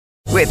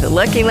With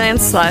Lucky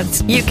Land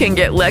Slots, you can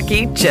get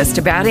lucky just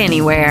about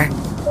anywhere.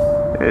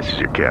 This is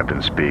your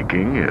captain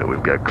speaking.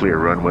 We've got clear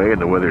runway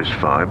and the weather's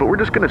fine, but we're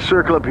just going to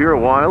circle up here a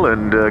while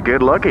and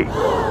get lucky.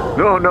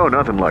 No,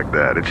 nothing like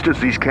that. It's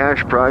just these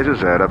cash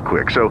prizes add up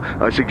quick. So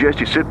I suggest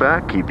you sit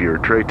back, keep your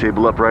tray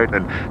table upright,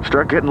 and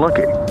start getting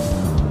lucky.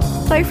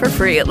 Play for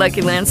free at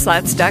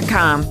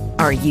LuckyLandSlots.com.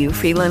 Are you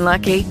feeling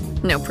lucky?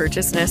 No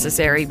purchase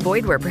necessary.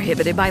 Void where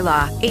prohibited by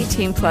law.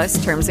 18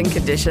 plus terms and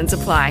conditions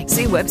apply.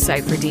 See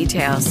website for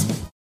details.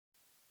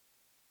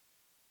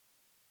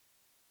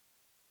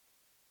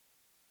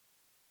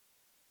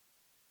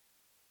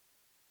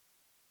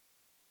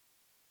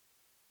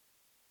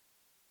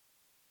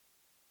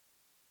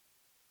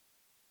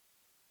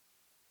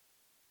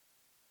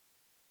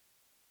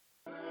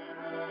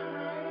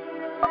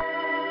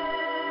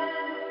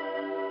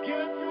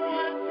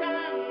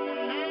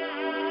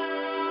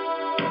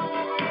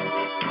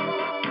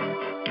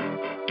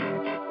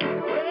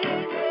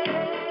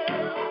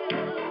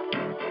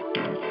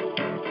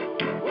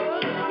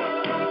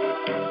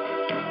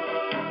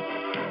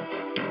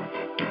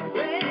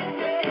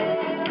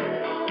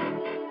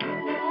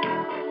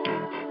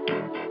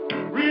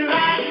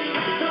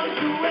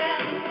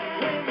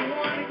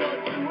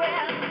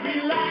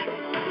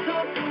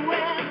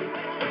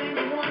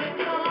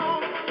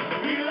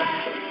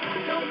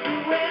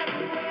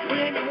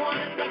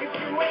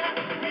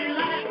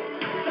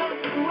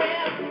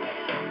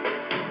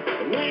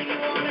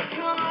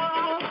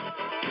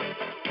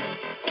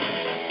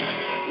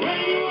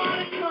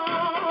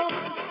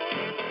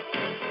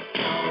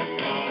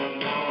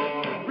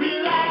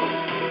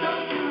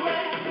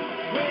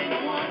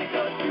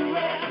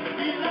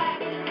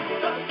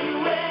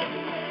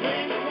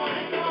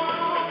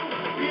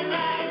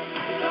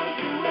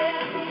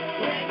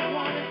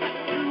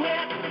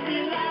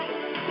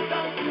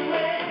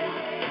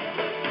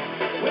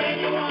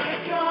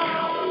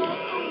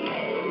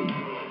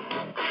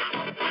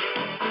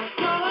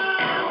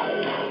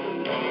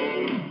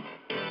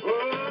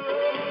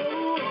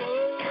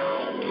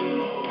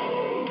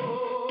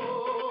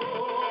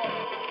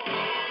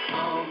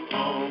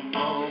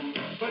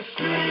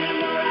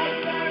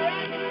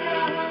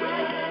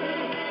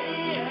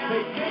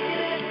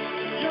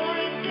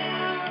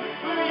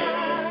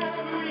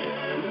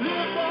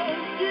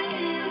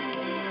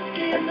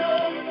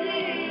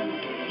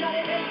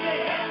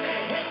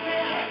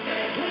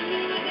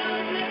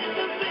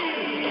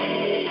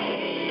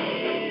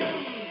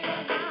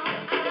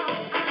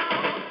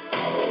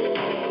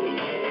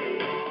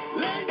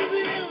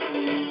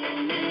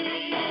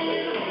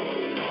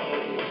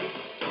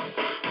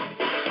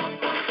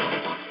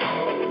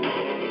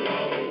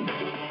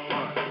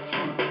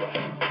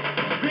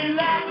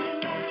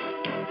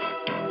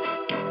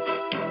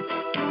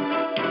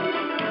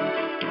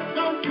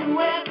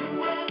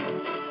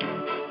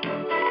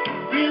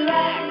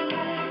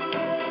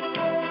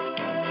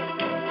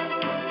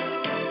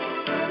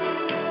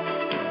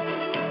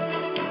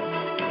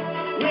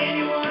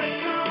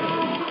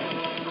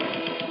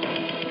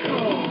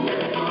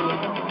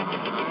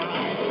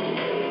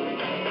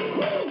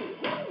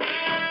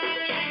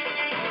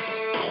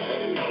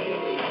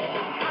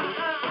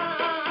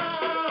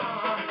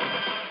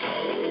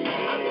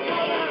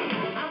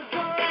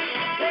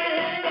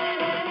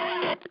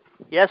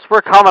 Yes,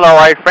 we're coming all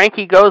right.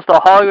 Frankie Goes to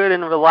Hollywood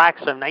and Relax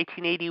from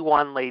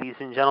 1981, ladies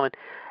and gentlemen.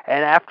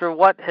 And after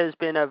what has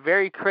been a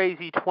very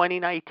crazy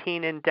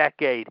 2019 and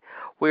decade,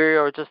 we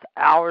are just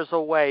hours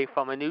away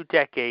from a new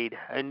decade,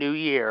 a new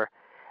year,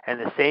 and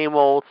the same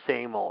old,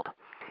 same old.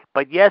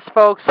 But yes,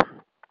 folks,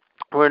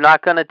 we're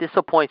not going to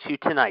disappoint you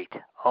tonight.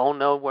 Oh,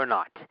 no, we're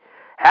not.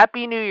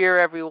 Happy New Year,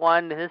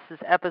 everyone. This is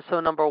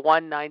episode number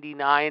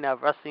 199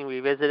 of Wrestling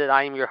Revisited.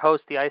 I am your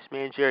host, the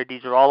Iceman, Jared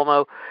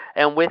DiGirolamo,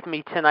 and with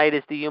me tonight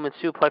is the Human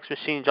Suplex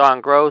Machine, John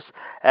Gross.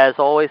 As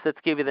always, let's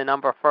give you the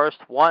number first,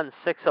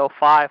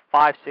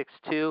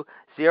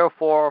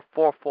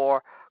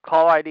 1-605-562-0444.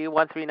 Call ID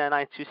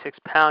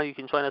 139926#. You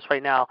can join us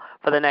right now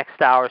for the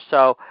next hour or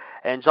so.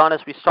 And John,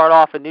 as we start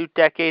off a new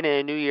decade and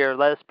a new year,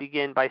 let us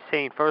begin by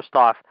saying, first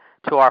off,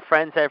 to our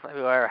friends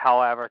everywhere,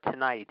 however,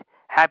 tonight,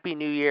 Happy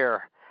New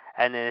Year.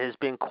 And it has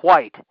been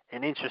quite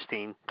an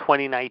interesting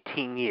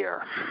 2019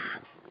 year.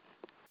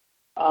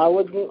 I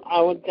would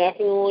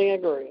definitely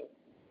agree.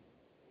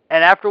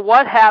 And after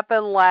what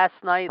happened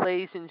last night,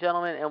 ladies and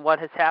gentlemen, and what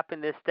has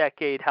happened this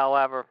decade,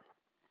 however,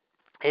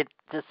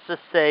 let's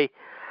just say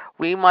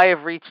we might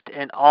have reached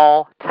an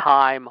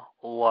all-time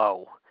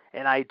low.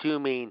 And I do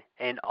mean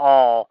an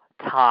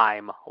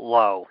all-time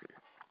low.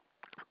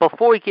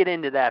 Before we get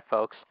into that,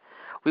 folks,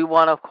 we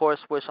want to, of course,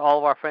 wish all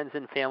of our friends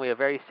and family a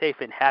very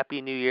safe and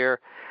happy New Year.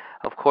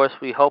 Of course,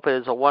 we hope it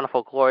is a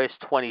wonderful, glorious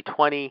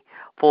 2020,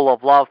 full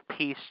of love,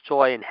 peace,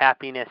 joy, and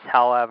happiness,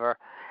 however.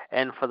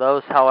 And for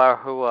those, however,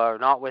 who are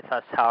not with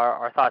us, however,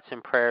 our thoughts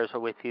and prayers are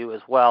with you as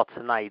well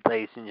tonight,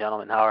 ladies and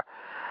gentlemen, however,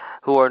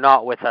 who are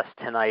not with us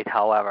tonight,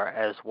 however,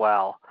 as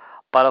well.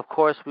 But, of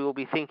course, we will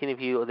be thinking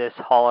of you this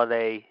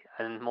holiday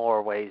in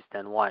more ways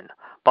than one.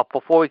 But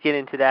before we get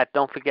into that,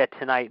 don't forget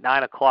tonight,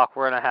 9 o'clock,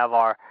 we're going to have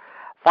our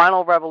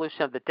final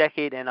revolution of the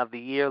decade and of the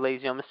year,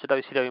 ladies and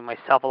gentlemen. Mr. WCW,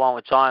 myself, along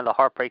with John, the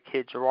Heartbreak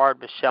Kid, Gerard,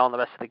 Michelle, and the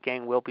rest of the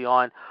gang will be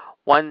on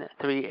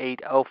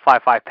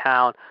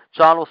 1-380-55-pound.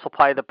 John will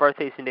supply the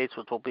birthdays and dates,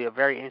 which will be a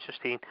very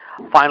interesting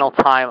final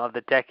time of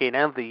the decade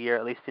and of the year,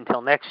 at least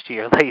until next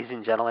year, ladies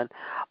and gentlemen.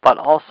 But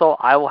also,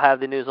 I will have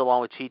the news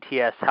along with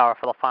GTS, however,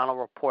 for the final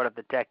report of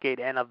the decade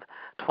and of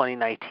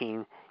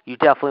 2019. You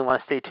definitely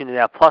want to stay tuned to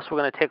that. Plus, we're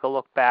going to take a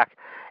look back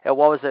at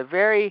what was a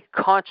very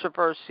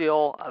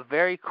controversial, a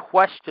very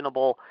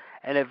questionable,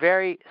 and a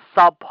very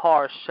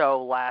subpar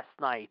show last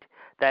night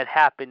that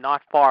happened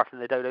not far from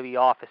the WWE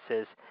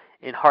offices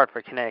in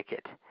Hartford,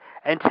 Connecticut.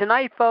 And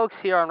tonight, folks,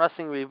 here on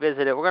Wrestling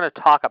Revisited, we're going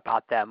to talk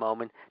about that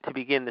moment to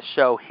begin the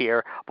show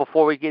here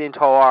before we get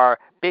into our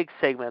big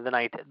segment of the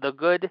night, the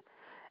good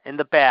and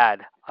the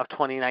bad of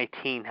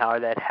 2019, how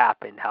that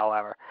happened,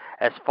 however,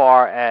 as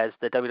far as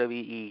the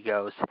WWE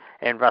goes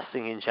and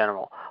wrestling in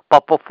general.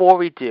 But before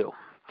we do,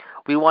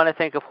 we want to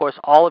thank, of course,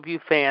 all of you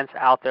fans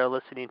out there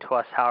listening to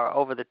us, however,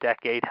 over the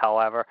decade,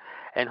 however,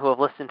 and who have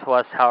listened to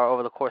us, however,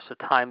 over the course of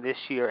time this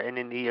year and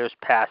in the years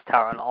past,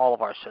 however, on all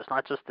of our shows,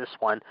 not just this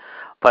one,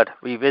 but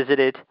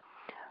Revisited,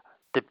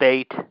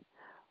 Debate,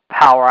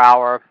 Power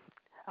Hour,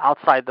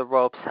 Outside the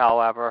Ropes,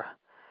 however,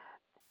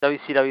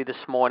 WCW This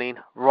Morning,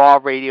 Raw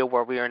Radio,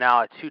 where we are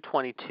now at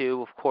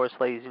 222, of course,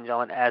 ladies and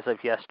gentlemen, as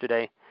of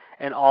yesterday,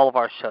 and all of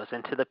our shows.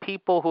 And to the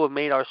people who have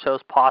made our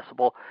shows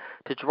possible,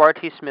 to Gerard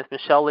T. Smith,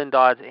 Michelle Lynn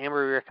Dodds,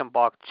 Anne-Marie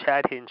Rickenbach,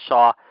 Chad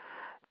Hinshaw,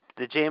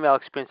 the JML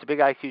Experience, the Big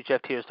IQ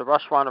Jeff Tears, the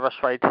Rush Ron, Rush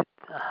Right,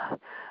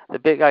 the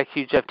Big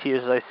IQ Jeff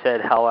Tears, as I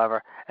said,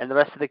 however, and the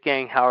rest of the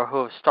gang, however,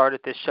 who have started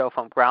this show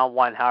from ground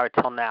one, however,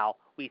 till now.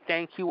 We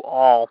thank you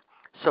all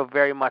so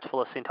very much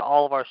for listening to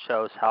all of our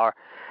shows, however,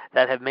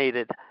 that have made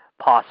it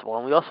possible.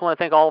 And we also want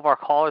to thank all of our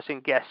callers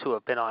and guests who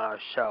have been on our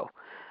show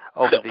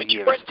over the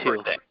years,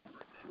 too,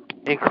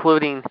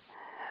 including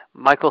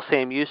Michael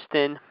Sam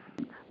Houston,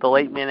 the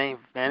late Manny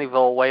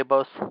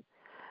Villalobos,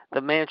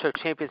 the manager of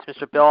champions,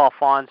 Mr. Bill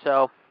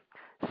Alfonso,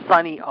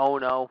 Sonny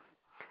Ono,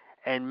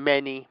 and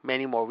many,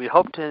 many more. We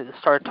hope to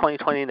start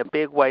 2020 in a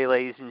big way,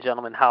 ladies and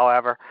gentlemen,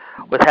 however,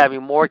 with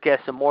having more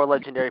guests and more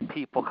legendary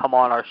people come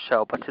on our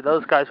show. But to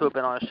those guys who have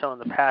been on our show in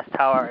the past,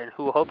 however, and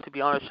who hope to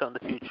be on our show in the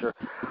future,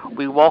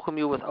 we welcome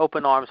you with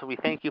open arms, and we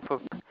thank you for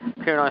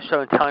appearing on our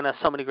show and telling us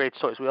so many great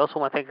stories. We also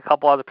want to thank a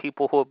couple other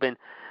people who have been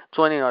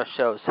joining our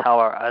shows,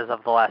 however, as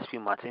of the last few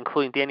months,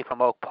 including Danny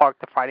from Oak Park,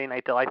 the Friday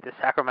Night Delight, the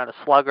Sacramento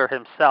Slugger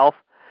himself,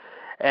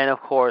 and, of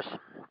course,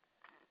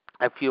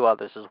 a few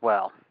others as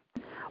well.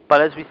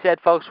 But as we said,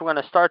 folks, we're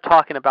going to start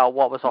talking about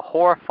what was a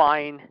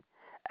horrifying,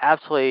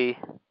 absolutely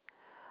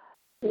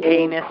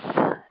heinous,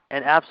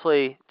 and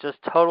absolutely just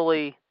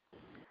totally,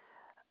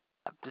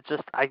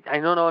 I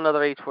don't know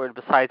another H word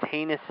besides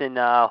heinous and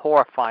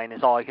horrifying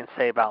is all I can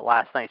say about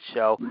last night's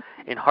show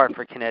in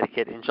Hartford,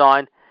 Connecticut. And,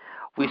 John,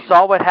 we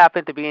saw what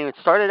happened at the beginning. It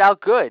started out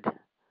good,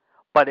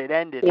 but it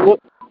ended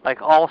like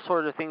all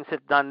sorts of things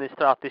have done this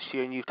throughout this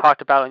year, and you've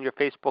talked about it on your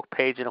Facebook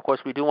page, and, of course,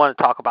 we do want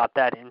to talk about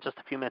that in just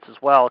a few minutes as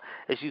well,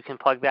 as you can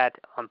plug that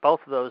on both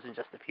of those in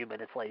just a few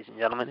minutes, ladies and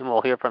gentlemen, and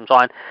we'll hear from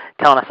John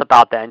telling us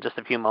about that in just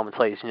a few moments,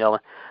 ladies and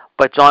gentlemen.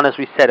 But, John, as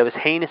we said, it was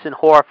heinous and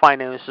horrifying,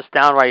 and it was just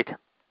downright,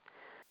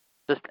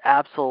 just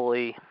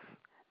absolutely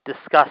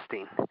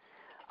disgusting.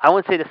 I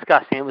wouldn't say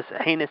disgusting. It was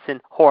heinous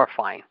and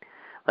horrifying,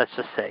 let's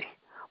just say.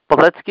 But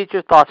let's get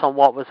your thoughts on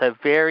what was a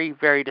very,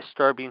 very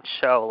disturbing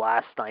show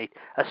last night,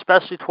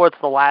 especially towards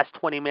the last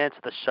 20 minutes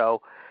of the show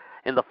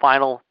in the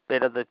final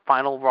bit of the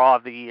final Raw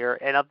of the year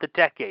and of the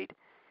decade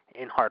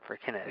in Hartford,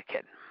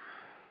 Connecticut.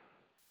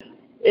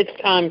 It's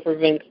time for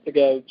Vince to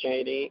go,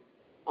 JD.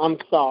 I'm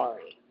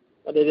sorry,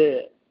 but it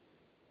is.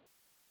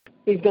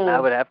 He's going to... I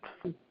would have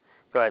to.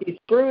 Go ahead. He's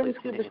screwing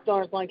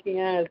superstars like he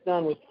has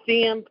done with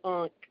CM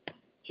Punk,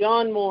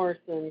 John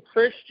Morrison,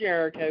 Chris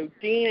Jericho,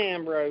 Dean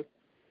Ambrose,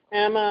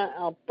 Emma,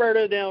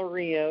 Alberto Del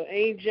Rio,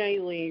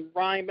 AJ Lee,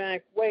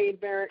 Ryback, Wade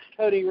Barrett,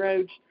 Cody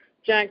Rhodes,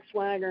 Jack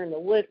Swagger, and the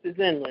list is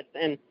endless.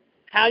 And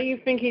how do you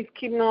think he's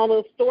keeping all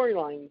those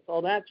storylines? Oh,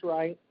 that's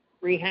right,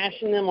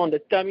 rehashing them on the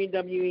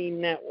WWE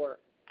Network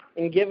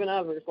and giving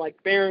others like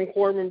Baron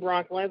Corbin,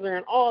 Brock Lesnar,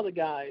 and all the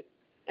guys,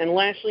 and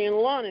Lashley and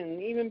London,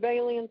 and even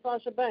Bayley and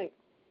Sasha Banks,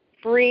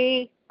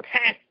 free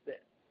pass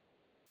it.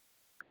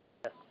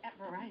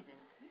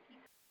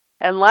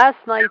 And last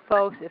night,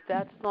 folks, if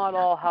that's not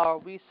all, however,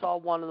 we saw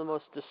one of the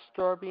most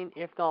disturbing,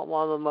 if not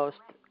one of the most,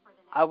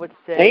 I would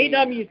say...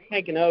 AEW's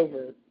taken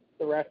over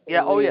the rest of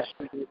the yes.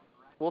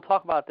 We'll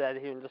talk about that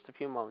here in just a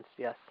few moments,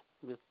 yes.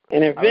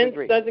 And if Vince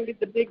doesn't get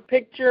the big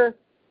picture,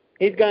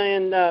 he's going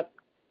to end up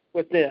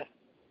with this.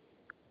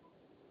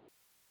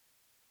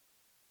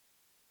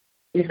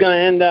 He's going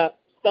to end up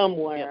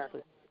somewhere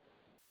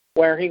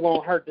where he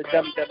won't hurt the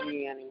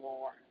WWE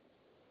anymore.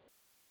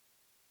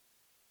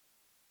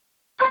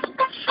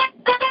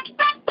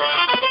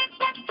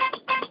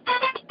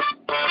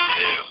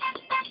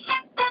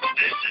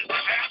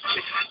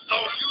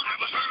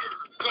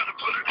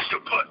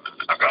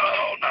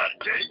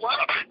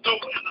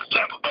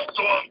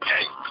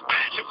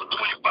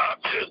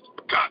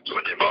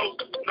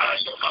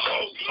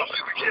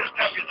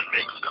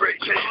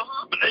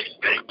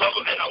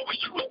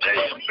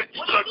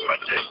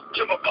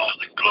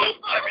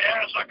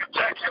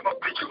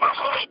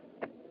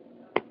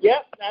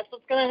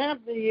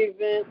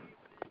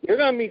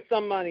 going to be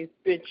somebody's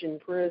bitch in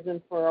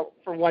prison for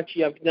what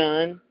you have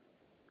done.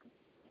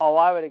 Oh,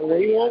 I would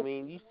agree. I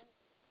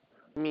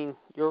mean,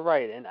 you're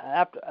right. And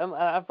after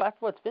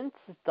what Vince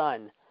has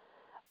done,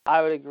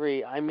 I would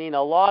agree. I mean,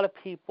 a lot of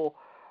people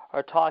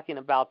are talking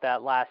about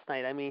that last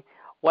night. I mean,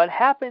 what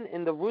happened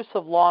in the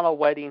Rusev-Lana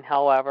wedding,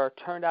 however,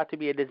 turned out to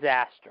be a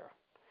disaster.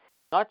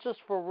 Not just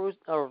for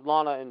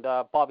Lana and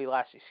Bobby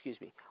Lashley, excuse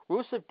me.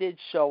 Rusev did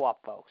show up,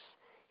 folks.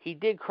 He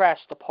did crash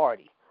the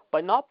party.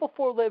 But not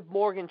before Liv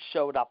Morgan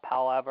showed up,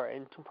 however,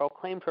 and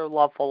proclaimed her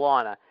love for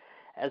Lana,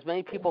 as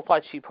many people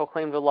thought she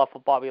proclaimed her love for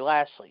Bobby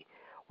Lashley.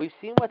 We've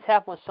seen what's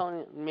happened with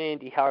Sonya and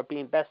Mandy, however,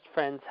 being best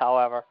friends,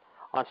 however,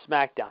 on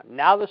SmackDown.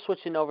 Now they're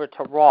switching over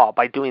to Raw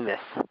by doing this.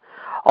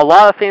 A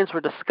lot of fans were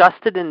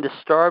disgusted and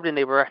disturbed, and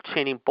they were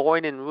chanting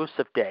Boyne and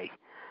Rusev Day.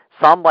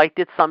 Some liked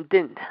it, some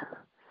didn't.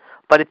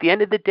 But at the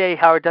end of the day,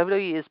 Howard,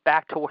 WWE is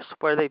back to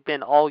where they've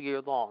been all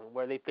year long,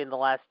 where they've been the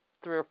last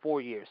 3 or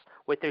 4 years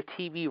with their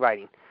TV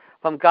writing.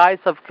 From guys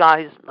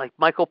like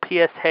Michael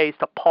P.S. Hayes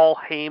to Paul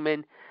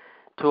Heyman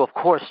to, of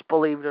course,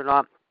 believe it or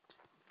not,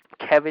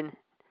 Kevin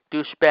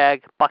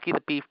Douchebag, Bucky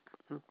the Beef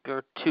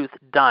Tooth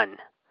Dunn.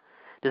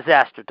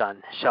 Disaster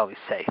done, shall we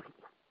say.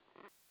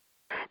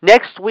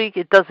 Next week,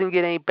 it doesn't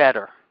get any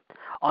better.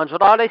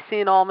 Andrade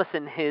Cien Almas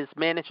and his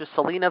manager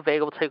Selena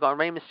Vega will take on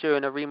Rey Mysterio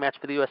in a rematch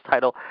for the U.S.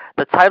 title,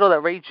 the title that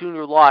Rey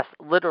Jr. lost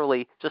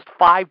literally just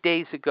 5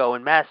 days ago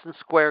in Madison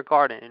Square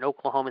Garden in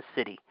Oklahoma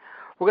City.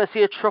 We're going to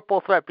see a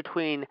triple threat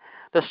between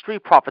the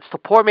Street Profits, the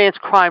Poor Man's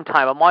Crime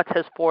Time of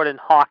Montez Ford and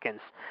Hawkins,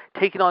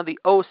 taking on the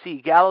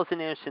OC, Gallows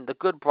and Anderson, the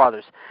Good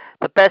Brothers,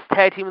 the best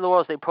tag team in the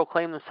world as they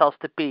proclaim themselves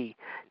to be,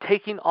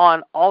 taking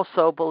on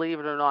also, believe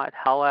it or not,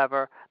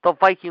 however, the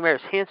Viking Raiders,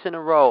 Hanson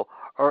and Rowe,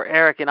 or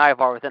Eric and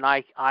Ivar with an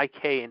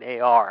IK and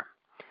AR.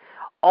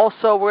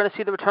 Also, we're going to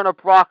see the return of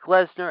Brock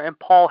Lesnar and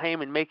Paul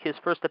Heyman make his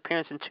first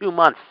appearance in 2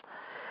 months.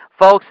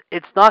 Folks,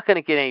 it's not going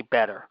to get any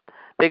better.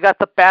 They got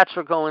The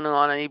Bachelor going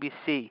on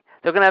ABC.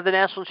 They're going to have the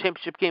National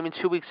Championship game in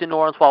 2 weeks in New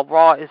Orleans, while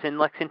Raw is in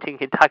Lexington,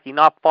 Kentucky,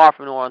 not far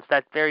from New Orleans,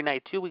 that very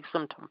night, 2 weeks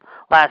from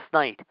last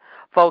night.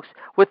 Folks,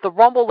 with the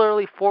Rumble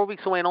literally 4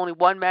 weeks away and only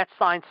one match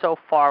signed so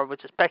far,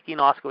 which is Becky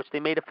and Asuka, which they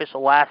made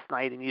official last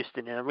night in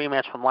Houston in a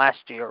rematch from last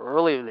year,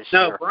 earlier this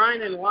year. No,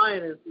 Bryan and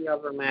Wyatt is the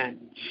other match.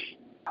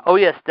 Oh,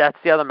 yes, that's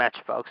the other match,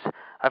 folks.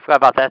 I forgot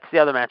about that. That's the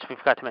other match we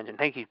forgot to mention.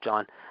 Thank you,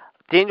 John.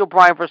 Daniel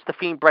Bryan versus The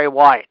Fiend Bray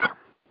Wyatt.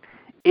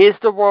 Is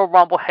the Royal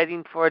Rumble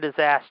heading for a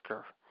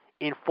disaster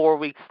in 4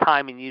 weeks'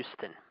 time in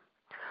Houston?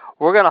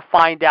 We're going to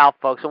find out,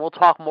 folks, and we'll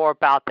talk more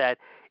about that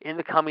in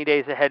the coming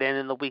days ahead and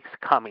in the weeks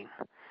coming.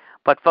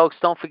 But, folks,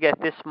 don't forget,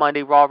 this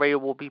Monday, Raw Radio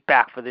will be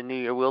back for the New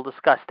Year. We'll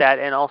discuss that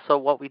and also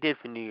what we did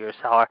for New Year's.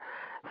 However,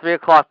 3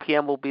 o'clock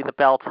p.m. will be the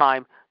bell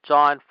time.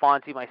 John,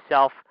 Fonzie,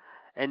 myself,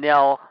 and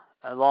Nell,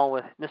 along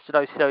with Mr.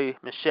 WCW,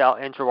 Michelle,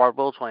 and Gerard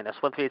will join us.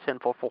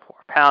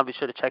 138-7444-pound. Be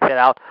sure to check that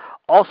out.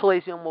 Also,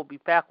 ladies and gentlemen, we'll be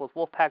back with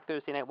Wolfpack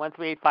Thursday night,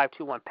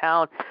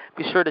 138-521-pound.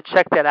 Be sure to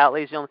check that out,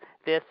 ladies and gentlemen,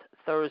 this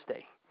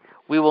Thursday.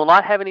 We will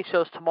not have any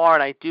shows tomorrow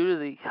night due to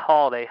the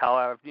holiday,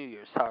 however, New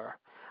Year's, however.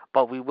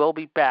 But we will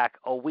be back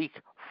a week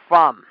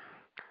from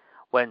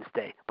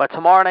Wednesday. But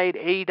tomorrow night,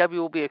 AEW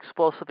will be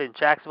explosive in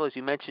Jacksonville, as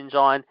you mentioned,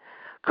 John.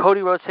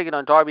 Cody Rhodes taking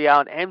on Darby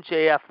Allin.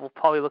 MJF will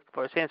probably look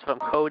for a answer from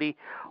Cody.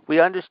 We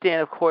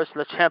understand, of course,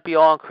 Le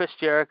Champion, Chris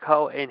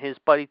Jericho, and his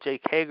buddy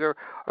Jake Hager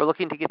are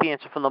looking to get the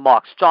answer from the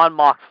Mox. John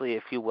Moxley,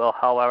 if you will,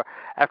 however,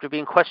 after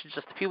being questioned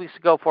just a few weeks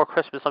ago before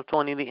Christmas of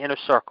joining the Inner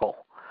Circle.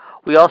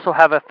 We also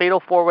have a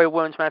Fatal 4-Way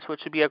Women's match,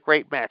 which should be a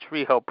great match.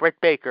 Riho, Britt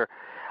Baker,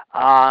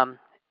 Nyla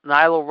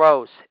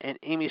Rose, and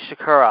Emi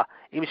Sakura.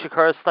 Emi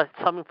Sakura is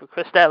something for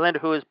Chris Statlander,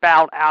 who is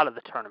bowed out of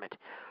the tournament.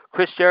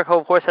 Chris Jericho,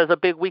 of course, has a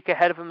big week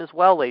ahead of him as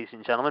well, ladies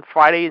and gentlemen.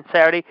 Friday and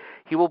Saturday,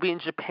 he will be in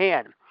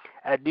Japan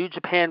at New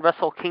Japan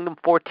Wrestle Kingdom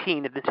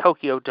 14 at the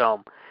Tokyo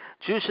Dome.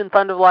 Jushin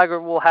Thunder Liger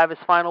will have his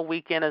final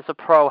weekend as a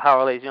pro,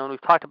 however, ladies and gentlemen.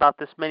 We've talked about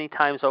this many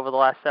times over the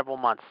last several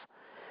months.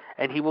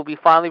 And he will be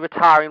finally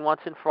retiring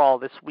once and for all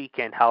this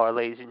weekend, however,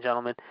 ladies and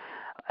gentlemen,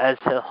 as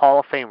a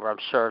Hall of Famer, I'm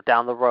sure,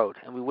 down the road.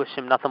 And we wish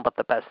him nothing but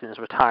the best in his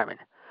retirement.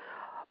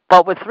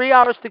 But with 3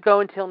 hours to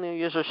go until New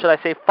Year's, or should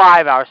I say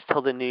 5 hours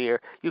till the New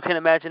Year, you can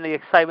imagine the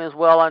excitement is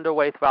well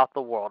underway throughout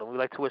the world. And we'd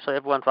like to wish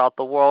everyone throughout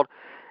the world,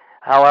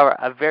 however,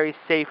 a very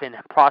safe and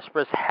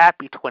prosperous,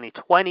 happy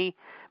 2020.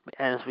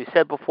 And as we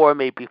said before,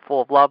 may it be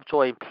full of love,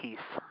 joy, and peace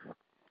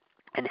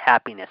and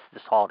happiness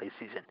this holiday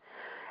season.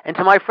 And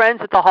to my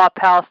friends at the Hot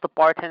Palace, the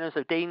bartenders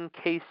of Dayton,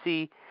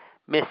 Casey,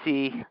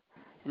 Missy,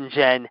 and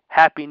Jen,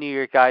 Happy New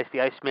Year, guys.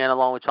 The Iceman,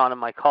 along with John and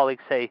my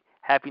colleagues, say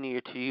Happy New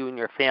Year to you and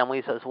your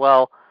families as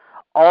well.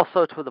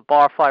 Also to the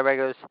Barfly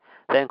regulars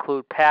that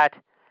include Pat,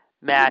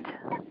 Matt,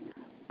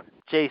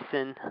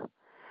 Jason,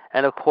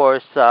 and of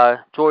course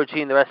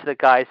Georgie and the rest of the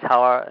guys,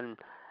 and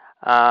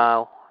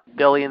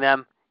Billy and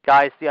them.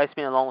 Guys, the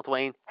Iceman along with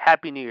Wayne,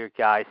 Happy New Year,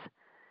 guys.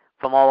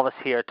 From all of us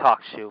here at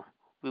TalkShoe.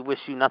 We wish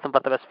you nothing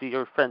but the best for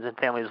your friends and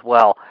family as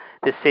well.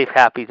 This safe,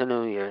 happy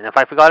New Year. And if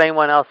I forgot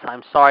anyone else,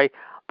 I'm sorry,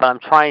 but I'm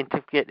trying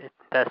to get it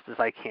best as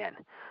I can.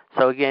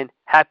 So again,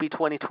 happy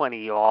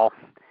 2020, you all.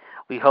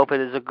 We hope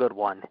it is a good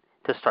one.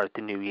 to start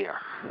the new year.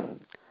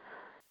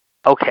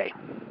 Okay.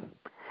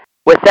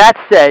 With that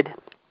said,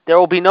 there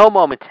will be no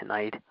moment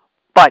tonight,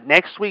 but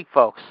next week,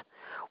 folks,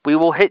 we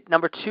will hit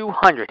number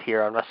 200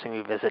 here on Wrestling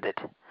Revisited.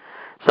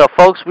 So,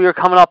 folks, we are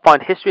coming up on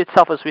history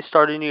itself as we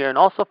start a new year. And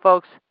also,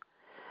 folks,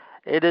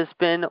 it has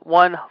been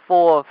one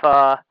full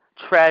of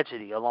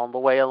tragedy along the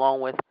way,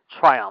 along with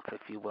triumph,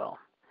 if you will.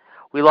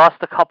 We lost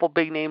a couple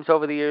big names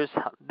over the years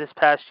this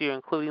past year,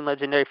 including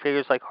legendary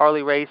figures like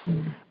Harley Race,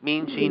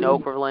 Mean Gene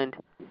Okerlund,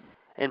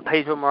 and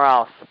Pedro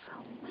Morales.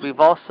 We've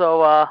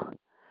also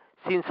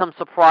seen some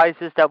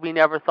surprises that we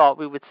never thought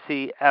we would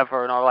see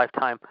ever in our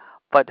lifetime,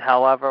 but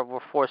however, we're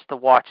forced to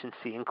watch and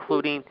see,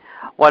 including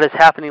what is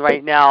happening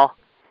right now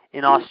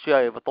in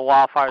Australia with the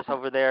wildfires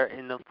over there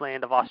in the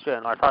land of Australia.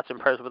 And our thoughts and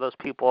prayers with those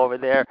people over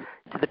there,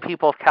 to the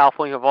people of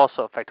California who are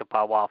also affected by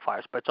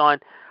wildfires. But, John,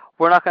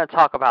 we're not going to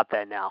talk about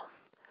that now.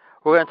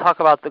 We're going to talk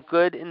about the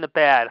good and the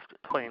bad of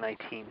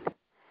 2019.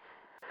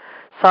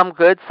 Some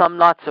good, some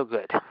not so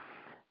good.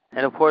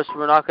 And, of course,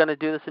 we're not going to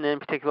do this in any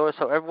particular order.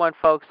 So everyone,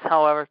 folks,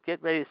 however,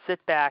 get ready to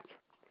sit back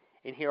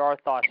and hear our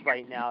thoughts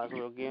right now as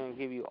we're going to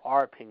give you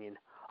our opinion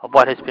of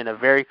what has been a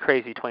very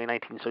crazy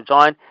 2019. So,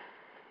 John,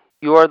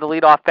 you are the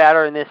leadoff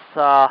batter in this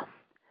final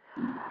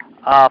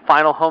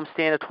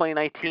homestand of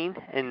 2019,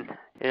 and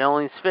it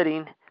only is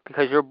fitting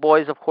because your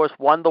boys, of course,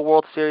 won the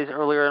World Series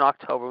earlier in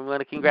October. We want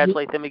to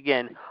congratulate them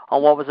again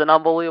on what was an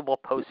unbelievable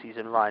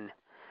postseason run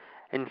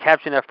and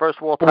capturing their first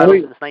world title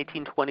since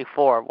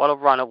 1924. What a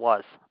run it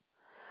was.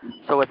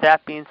 So with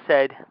that being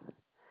said,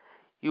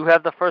 you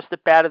have the first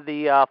at bat of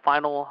the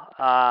final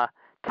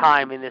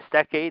time in this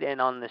decade and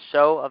on the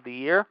show of the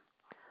year.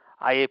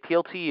 I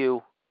appeal to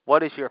you.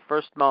 What is your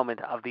first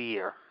moment of the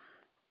year?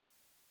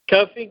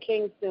 Kofi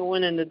Kingston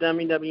winning the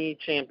WWE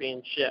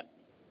Championship.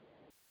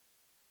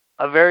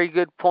 A very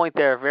good point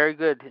there. Very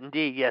good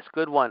indeed. Yes,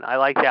 good one. I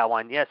like that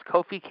one. Yes,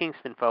 Kofi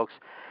Kingston, folks.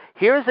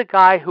 Here's a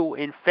guy who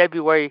in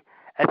February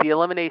at the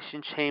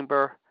Elimination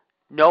Chamber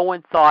no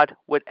one thought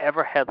would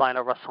ever headline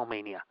a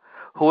WrestleMania,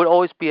 who would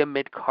always be a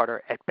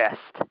mid-carder at best.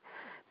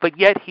 But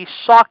yet he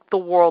shocked the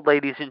world,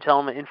 ladies and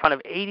gentlemen, in front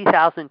of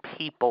 80,000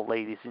 people,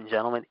 ladies and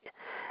gentlemen.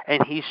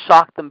 And he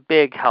shocked them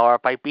big, however,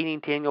 by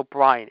beating Daniel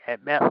Bryan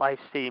at MetLife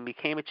Stadium,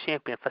 became a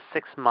champion for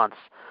 6 months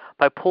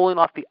by pulling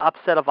off the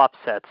upset of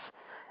upsets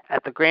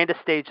at the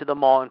grandest stage of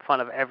them all in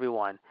front of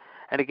everyone,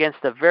 and against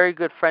a very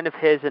good friend of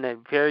his and a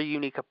very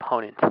unique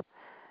opponent.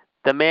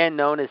 The man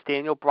known as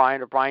Daniel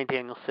Bryan, or Bryan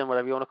Danielson,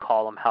 whatever you want to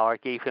call him, however,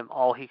 gave him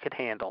all he could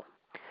handle.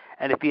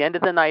 And at the end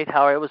of the night,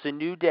 however, it was a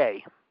new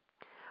day,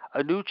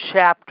 a new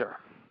chapter,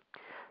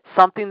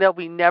 something that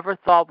we never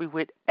thought we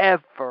would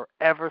ever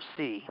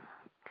see.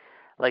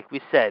 Like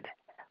we said,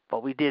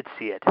 but we did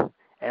see it.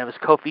 And it was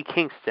Kofi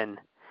Kingston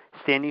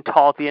standing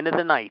tall at the end of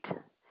the night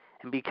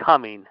and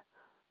becoming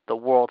the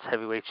world's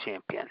heavyweight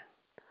champion.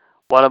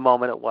 What a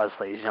moment it was,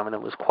 ladies and gentlemen.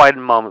 It was quite a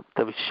moment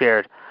that we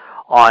shared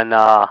on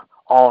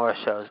all of our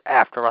shows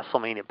after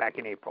WrestleMania back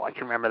in April. I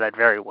can remember that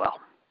very well.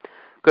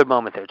 Good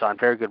moment there, John.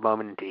 Very good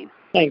moment indeed.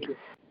 Thank you.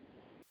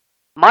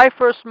 My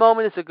first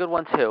moment is a good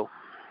one, too.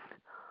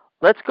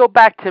 Let's go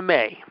back to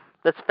May.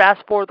 Let's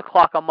fast forward the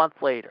clock a month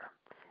later.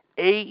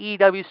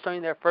 AEW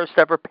starting their first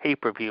ever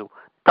pay-per-view,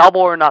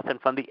 Double or Nothing,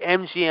 from the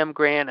MGM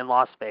Grand in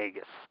Las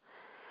Vegas.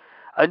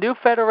 A new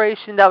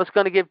federation that was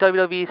going to give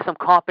WWE some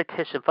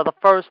competition for the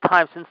first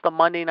time since the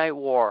Monday Night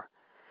War,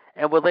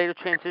 and would later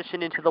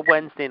transition into the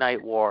Wednesday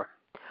Night War.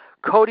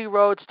 Cody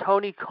Rhodes,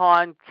 Tony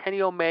Khan,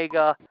 Kenny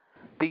Omega,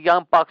 the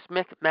Young Bucks,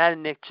 Mick Madden,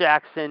 and Nick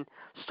Jackson,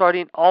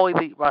 starting All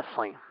Elite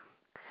Wrestling.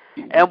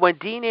 And when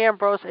Dean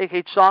Ambrose,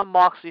 a.k.a. Jon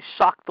Moxley,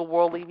 shocked the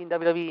world, leaving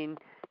WWE and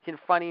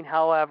confronting,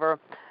 however,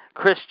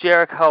 Chris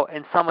Jericho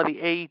and some of the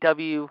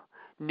AEW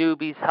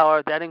newbies,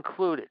 however, that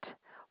included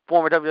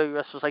former WWE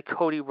wrestlers like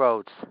Cody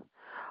Rhodes,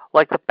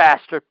 like the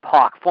Bastard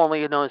Pac,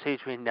 formerly known as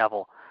Adrian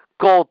Neville,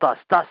 Goldust,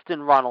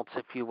 Dustin Runnels,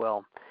 if you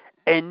will,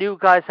 and new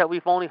guys that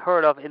we've only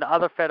heard of in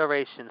other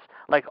federations,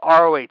 like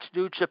ROH,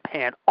 New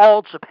Japan,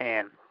 All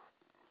Japan,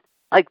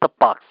 like the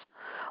Bucks,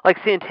 like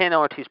Santana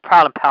Ortiz,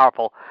 Proud and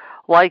Powerful,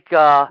 like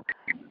the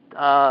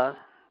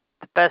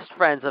best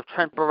friends of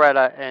Trent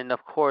Beretta and,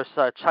 of course,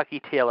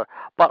 Chucky Taylor.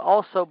 But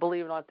also,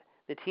 believe it or not,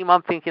 the team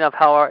I'm thinking of,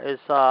 however, is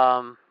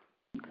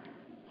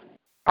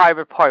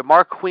Private Party,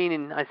 Mark Queen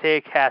and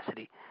Isaiah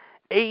Cassidy.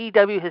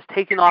 AEW has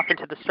taken off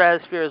into the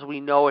stratosphere as we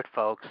know it,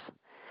 folks.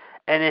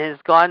 And it has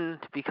gone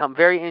to become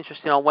very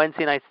interesting on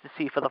Wednesday nights to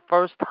see, for the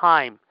first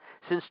time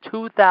since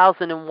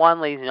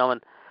 2001, ladies and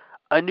gentlemen,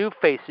 a new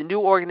face, a new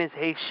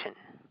organization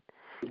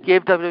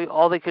gave WWE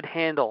all they could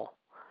handle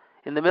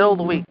in the middle of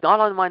the week, not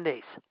on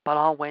Mondays, but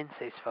on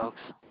Wednesdays, folks.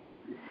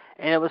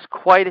 And it was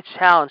quite a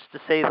challenge, to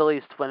say the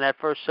least, when that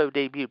first show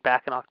debuted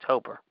back in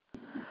October.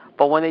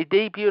 But when they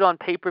debuted on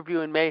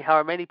pay-per-view in May,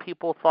 however, many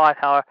people thought,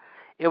 however,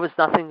 it was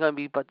nothing going to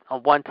be but a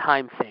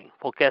one-time thing.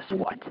 Well, guess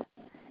what?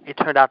 It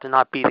turned out to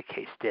not be the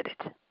case, did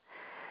it?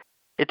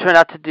 It turned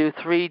out to do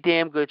 3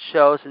 damn good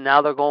shows, and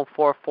now they're going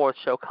for a 4th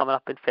show coming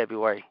up in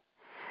February.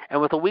 And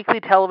with a weekly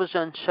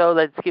television show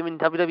that's giving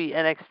WWE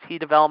NXT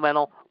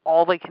Developmental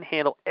all they can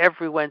handle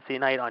every Wednesday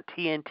night on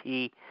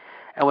TNT,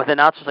 And with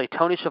announcers like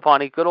Tony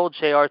Schiavone, good old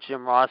JR,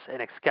 Jim Ross,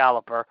 and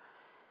Excalibur,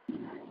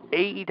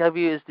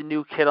 AEW is the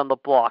new kid on the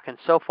block, and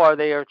so far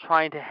they are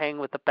trying to hang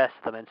with the best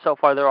of them, and so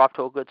far they're off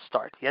to a good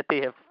start. Yet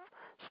they have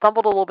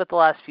stumbled a little bit the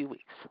last few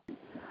weeks.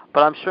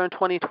 But I'm sure in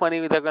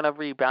 2020 they're going to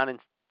rebound and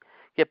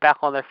get back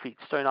on their feet,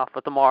 starting off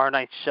with tomorrow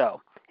night's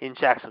show in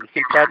Jacksonville.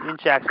 You can bet in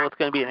Jacksonville it's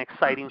going to be an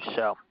exciting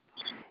show.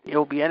 It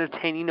will be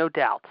entertaining, no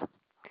doubt.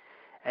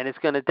 And it's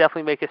going to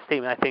definitely make a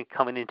statement, I think,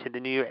 coming into the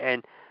new year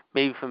and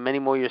maybe for many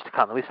more years to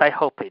come. At least I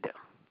hope they do.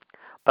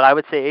 But I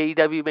would say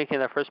AEW making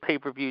their first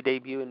pay-per-view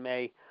debut in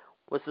May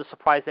was a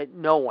surprise that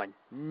no one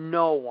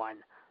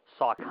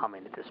saw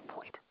coming at this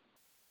point.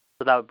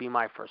 So that would be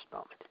my first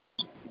moment.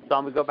 So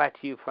I'm going to go back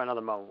to you for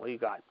another moment. What do you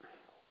got?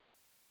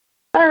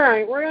 All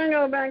right, we're going to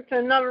go back to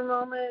another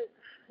moment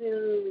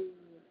and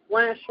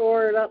flash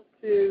forward up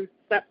to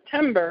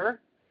September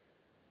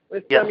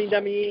with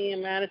WWE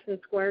in Madison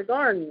Square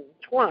Garden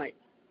twice.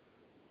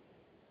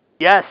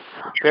 Yes,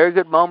 very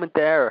good moment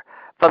there.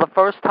 For the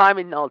first time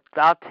in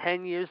about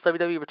 10 years,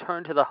 WWE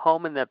returned to the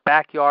home in the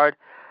backyard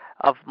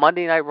of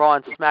Monday Night Raw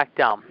and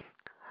SmackDown.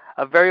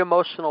 A very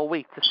emotional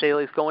week, to say the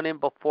least, going in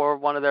before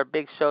one of their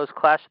big shows,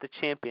 Clash of the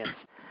Champions.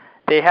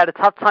 They had a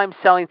tough time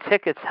selling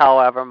tickets,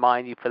 however,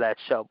 mind you, for that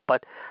show.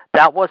 But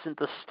that wasn't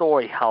the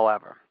story,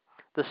 however.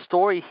 The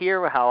story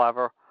here,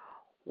 however,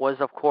 was,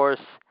 of course,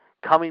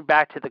 coming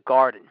back to the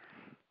Garden.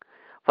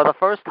 For the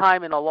first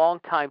time in a long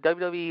time,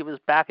 WWE was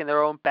back in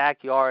their own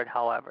backyard,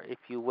 however, if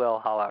you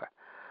will, however.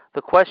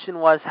 The question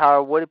was,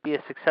 however, would it be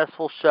a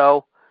successful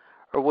show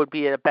or would it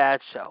be a bad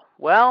show?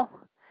 Well,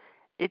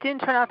 it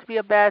didn't turn out to be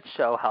a bad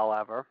show,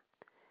 however.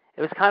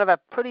 It was kind of a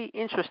pretty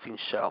interesting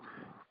show,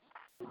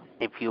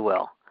 if you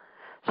will.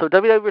 So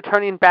WWE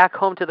returning back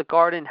home to the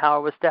Garden,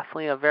 however, was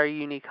definitely a very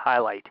unique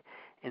highlight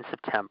in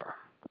September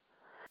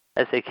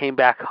as they came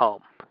back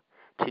home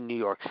to New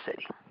York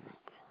City.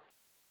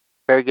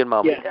 Very good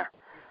moment there.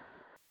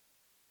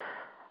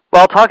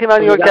 Well, talking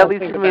about New York, that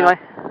leads to me. Go ahead.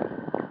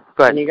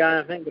 And you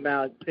got to think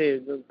about it,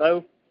 too.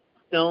 Both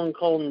Stone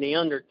Cold and The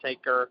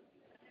Undertaker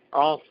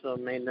also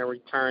made their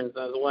returns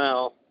as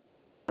well.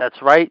 That's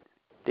right.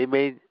 They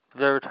made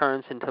their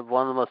returns into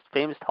one of the most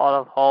famous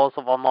halls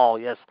of them all.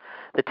 Yes,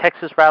 the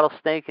Texas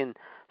Rattlesnake and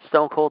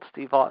Stone Cold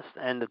Steve Austin,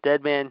 and the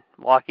Dead Man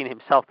walking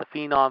himself, the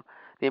Phenom,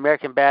 the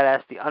American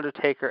Badass, the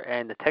Undertaker,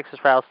 and the Texas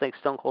Rattlesnake,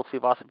 Stone Cold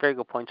Steve Austin. Very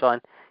good point,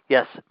 John.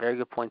 Yes, very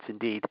good points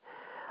indeed.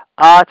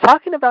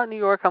 Talking about New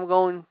York, I'm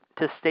going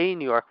to stay in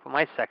New York for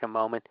my second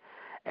moment,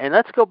 and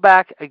let's go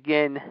back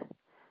again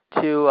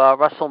to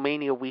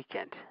WrestleMania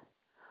weekend,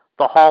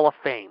 the Hall of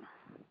Fame.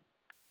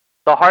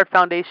 The Hart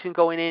Foundation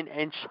going in,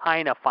 and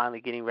China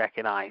finally getting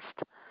recognized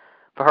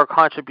for her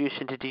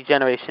contribution to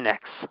D-Generation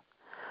X.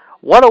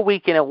 What a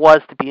weekend it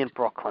was to be in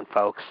Brooklyn,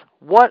 folks.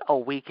 What a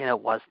weekend it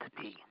was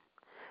to be.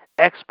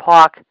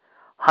 X-Pac,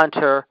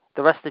 Hunter,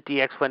 the rest of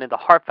DX went in the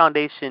Hart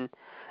Foundation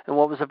in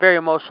what was a very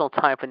emotional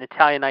time for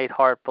Natalya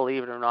Neidhart,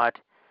 believe it or not,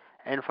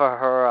 and for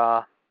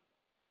her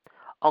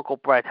Uncle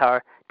Bret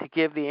Hart to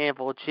give the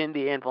Anvil, Jim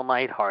the Anvil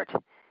Neidhart,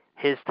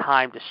 his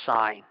time to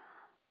shine.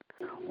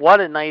 What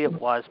a night it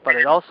was, but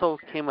it also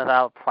came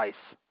without a price.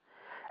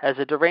 As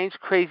a deranged,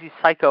 crazy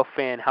psycho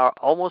fan, Howard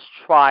almost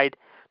tried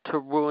to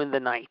ruin the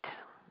night.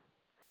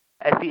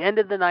 At the end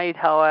of the night,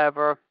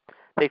 however,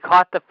 they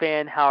caught the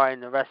fan, Howard,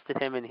 and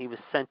arrested him, and he was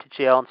sent to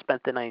jail and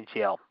spent the night in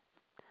jail.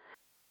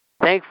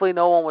 Thankfully,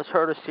 no one was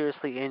hurt or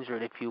seriously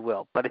injured, if you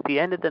will. But at the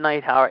end of the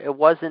night, Howard, it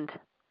wasn't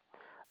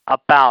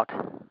about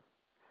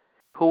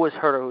who was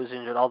hurt or who was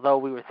injured, although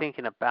we were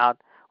thinking about,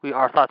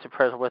 our thoughts and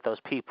prayers were with those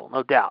people,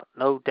 no doubt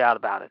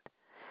about it.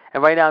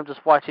 And right now I'm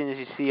just watching, as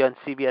you see on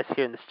CBS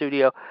here in the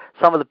studio,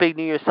 some of the big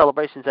New Year's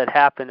celebrations that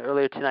happened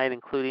earlier tonight,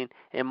 including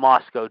in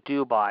Moscow,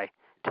 Dubai,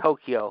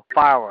 Tokyo,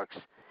 fireworks,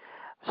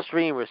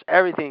 streamers,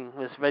 everything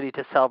was ready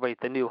to celebrate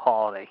the new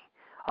holiday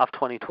of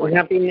 2020.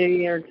 Happy New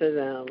Year to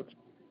them.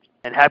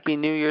 And Happy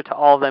New Year to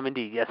all of them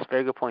indeed. Yes,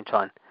 very good point,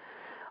 John.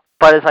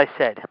 But as I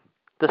said,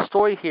 the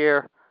story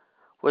here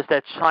was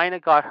that China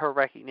got her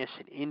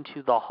recognition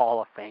into the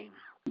Hall of Fame.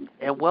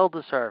 And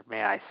well-deserved,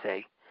 may I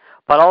say.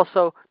 But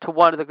also to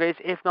one of the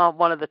greatest, if not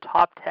one of the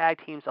top tag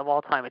teams of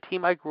all time, a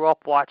team I grew up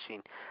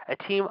watching, a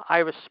team I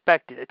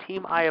respected, a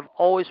team I have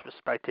always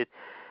respected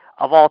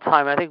of all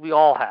time. I think we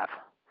all have.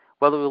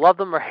 Whether we loved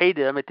them or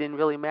hated them, it didn't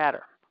really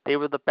matter. They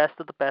were the best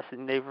of the best,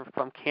 and they were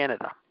from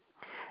Canada.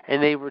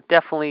 And they were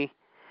definitely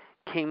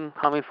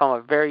coming from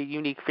a very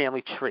unique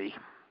family tree.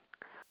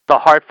 The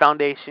Hart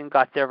Foundation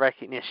got their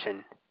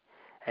recognition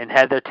and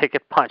had their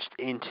ticket punched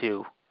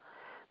into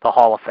the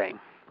Hall of Fame.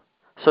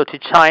 So to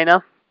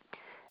China,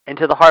 and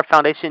to the Hart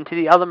Foundation, to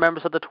the other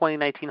members of the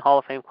 2019 Hall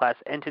of Fame class,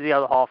 and to the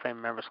other Hall of Fame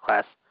members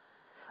class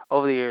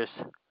over the years,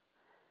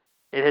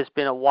 it has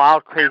been a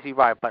wild, crazy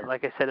ride. But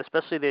like I said,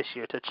 especially this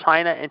year, to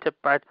China and to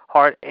Bret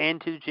Hart and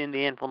to Jim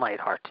the Anvil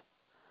Neidhart,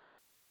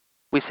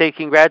 we say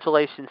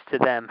congratulations to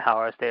them,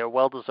 however, they are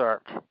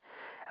well-deserved.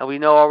 And we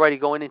know already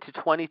going into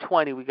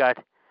 2020, we got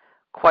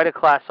quite a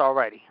class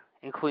already,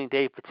 including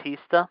Dave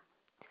Bautista,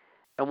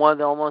 and one of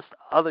the almost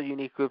other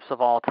unique groups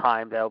of all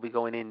time that will be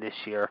going in this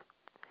year,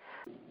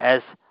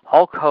 as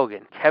Hulk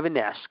Hogan, Kevin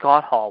Nash,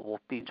 Scott Hall will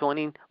be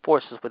joining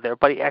forces with their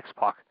buddy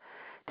X-Pac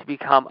to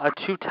become a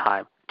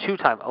two-time,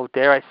 oh,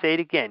 dare I say it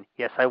again?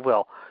 Yes, I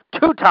will.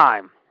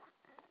 Two-time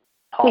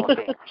Hall of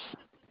Famers.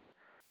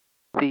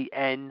 The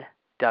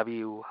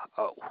NWO.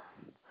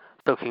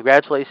 So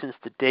congratulations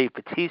to Dave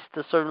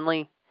Bautista,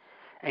 certainly,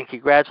 and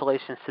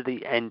congratulations to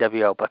the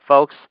NWO. But,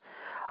 folks,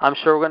 I'm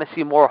sure we're going to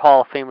see more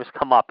Hall of Famers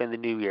come up in the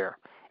new year,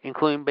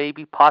 including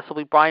maybe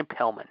possibly Brian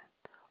Pillman,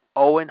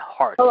 Owen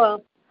Hart.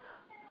 Hello.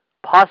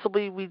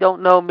 Possibly, we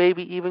don't know,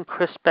 maybe even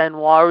Chris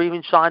Benoit or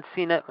even John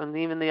Cena and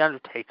even The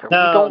Undertaker. We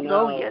don't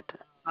know yet.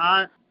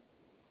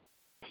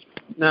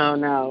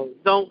 No.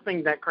 Don't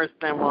think that Chris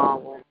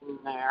Benoit will be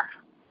there.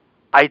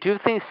 I do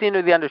think Cena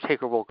or The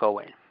Undertaker will go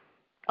in.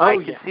 Oh, I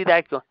can see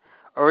that going.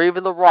 Or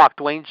even The Rock,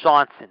 Dwayne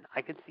Johnson.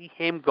 I can see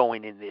him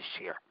going in this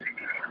year.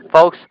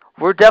 Folks,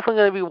 we're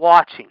definitely going to be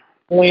watching.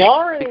 We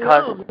already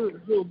know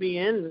who'll be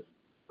in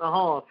the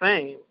Hall of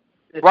Fame.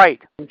 Right.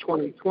 In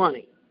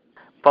 2020.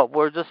 But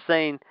we're just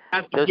saying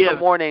there's some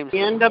more names. The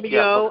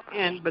NWO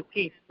and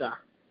Batista.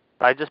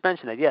 I just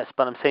mentioned it, yes.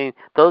 But I'm saying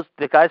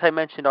the guys I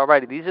mentioned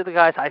already, these are the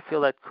guys I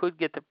feel that could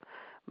get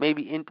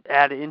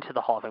added into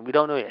the Hall of Fame. We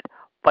don't know yet.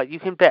 But you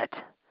can bet.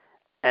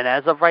 And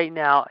as of right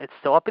now, it's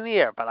still up in the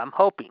air, but I'm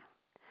hoping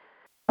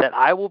that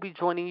I will be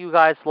joining you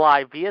guys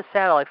live via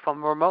satellite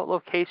from a remote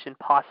location,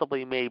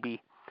 possibly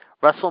maybe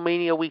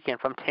WrestleMania weekend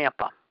from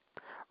Tampa.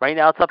 Right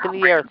now it's up in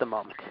the air at the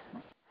moment.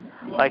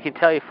 But I can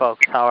tell you,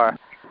 folks, how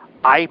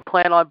I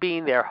plan on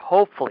being there,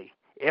 hopefully.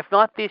 If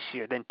not this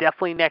year, then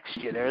definitely next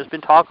year. There has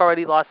been talk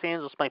already Los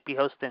Angeles might be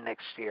hosting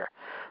next year.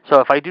 So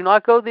if I do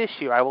not go this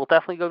year, I will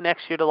definitely go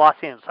next year to Los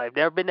Angeles. I've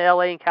never been to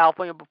LA and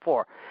California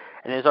before.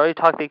 And there's already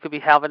talk they could be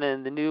having it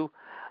in the new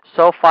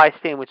SoFi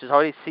Stadium, which is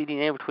already seating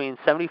in between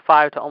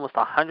 75 to almost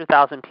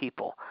 100,000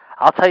 people.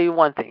 I'll tell you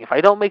one thing. If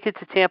I don't make it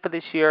to Tampa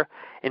this year,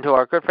 into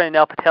our good friend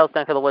Nell Patel's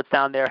neck of the woods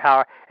down there,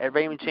 at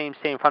Raymond James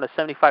Stadium in front of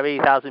 75,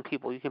 80,000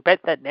 people, you can bet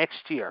that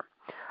next year,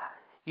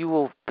 you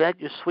will bet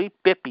your sweet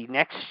bippy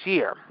next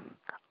year,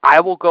 I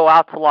will go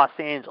out to Los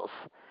Angeles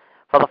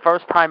for the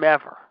first time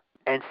ever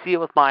and see it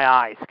with my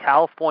eyes,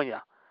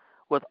 California,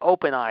 with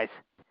open eyes,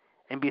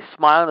 and be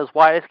smiling as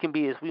wide as can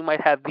be, as we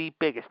might have the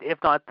biggest, if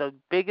not the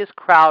biggest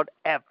crowd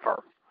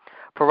ever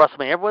for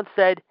WrestleMania. Everyone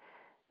said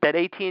that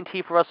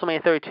AT&T for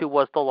WrestleMania 32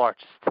 was the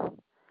largest.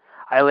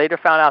 I later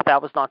found out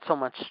that was not so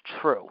much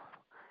true.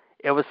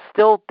 It was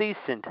still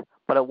decent,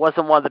 but it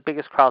wasn't one of the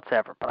biggest crowds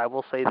ever. But I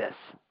will say this.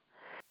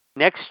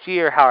 Next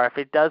year, however, if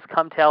it does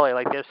come to LA,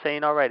 like they're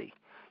saying already,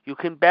 you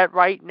can bet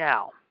right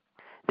now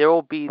there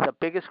will be the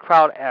biggest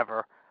crowd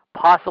ever,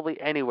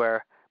 possibly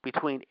anywhere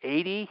between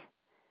 80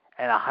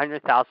 and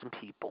 100,000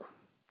 people,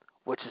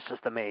 which is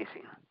just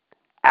amazing.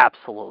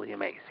 Absolutely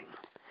amazing.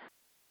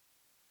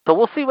 So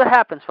we'll see what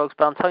happens, folks,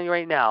 but I'm telling you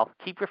right now,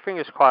 keep your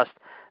fingers crossed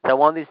that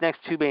one of these next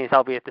 2 days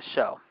I'll be at the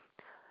show.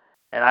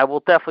 And I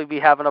will definitely be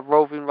having a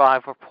roving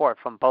live report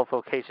from both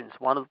locations,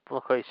 one of the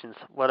locations,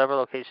 whatever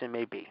location it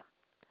may be.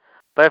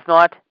 But if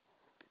not,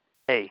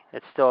 hey,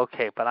 it's still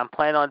okay. But I'm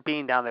planning on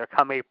being down there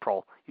come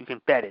April. You can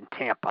bet in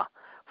Tampa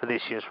for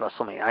this year's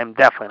WrestleMania. I'm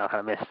definitely not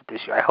going to miss it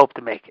this year. I hope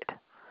to make it.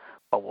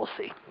 But we'll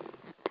see.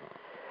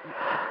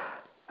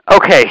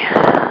 Okay.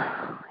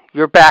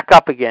 You're back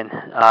up again,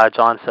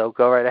 John, so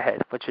go right ahead.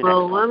 What's your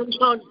next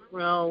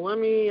one? Let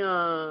me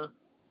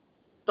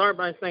start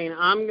by saying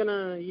I'm going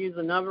to use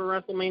another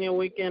WrestleMania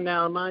weekend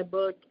out of my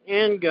book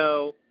and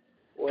go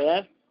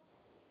with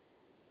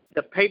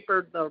the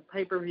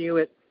pay-per-view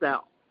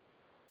itself.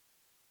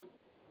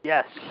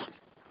 Yes.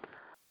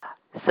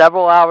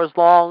 Several hours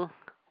long.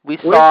 We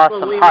Which, saw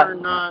believe it or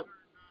not,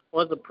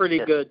 was a pretty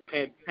good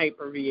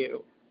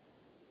pay-per-view.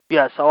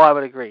 Yes, I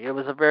would agree. It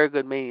was a very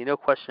good meeting, no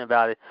question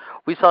about it.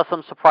 We saw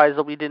some surprises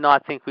that we did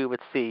not think we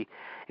would see,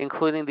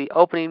 including the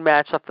opening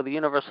matchup for the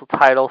Universal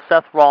title,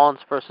 Seth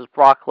Rollins versus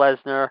Brock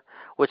Lesnar,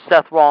 which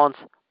Seth Rollins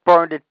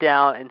burned it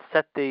down and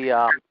set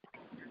the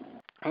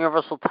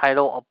Universal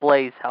title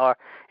ablaze, however,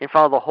 in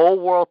front of the whole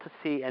world to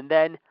see. And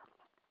then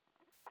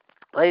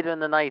later in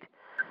the night,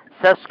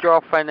 Seth's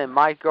girlfriend and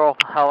my girl,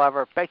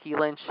 however, Becky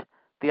Lynch,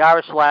 the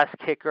Irish Lass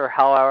Kicker,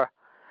 however,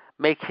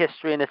 make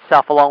history in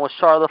itself, along with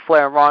Charlotte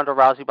Flair and Ronda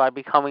Rousey, by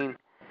becoming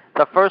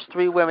the first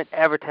 3 women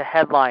ever to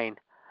headline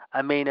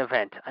a main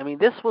event. I mean,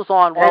 this was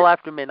on well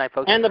after midnight,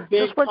 folks. And a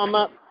big come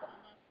up.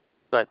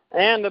 Good.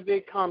 And a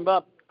big come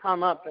up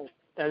to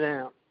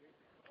them.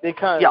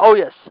 Because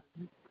yes.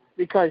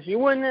 Because you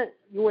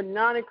would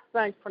not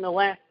expect for the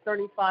last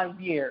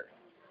 35 years,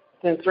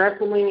 since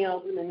WrestleMania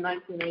opened in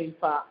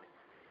 1985,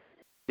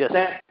 yes,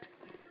 that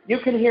you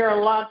can hear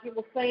a lot of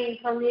people saying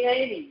from the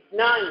 80s,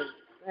 90s,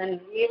 and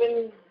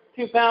even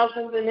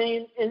 2000s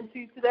and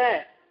into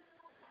today.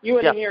 You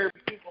wouldn't hear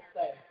people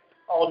say,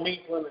 oh, these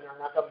women are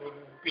not going to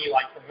be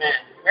like the men.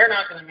 They're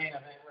not going to main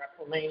event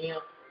WrestleMania.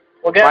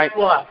 Well, guess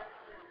what?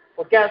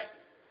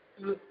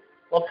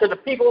 Well, to the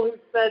people who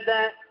said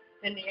that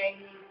in the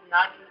 80s,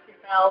 90s,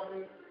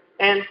 2000s,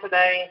 and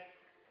today,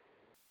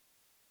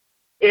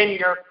 in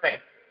your face.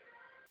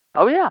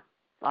 Oh, yeah.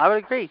 I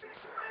would agree.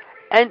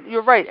 And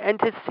you're right. And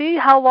to see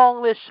how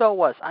long this show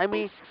was, I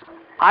mean,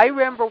 I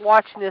remember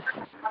watching this.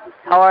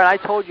 However, I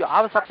told you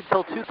I was up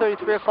until 2:30,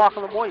 3 o'clock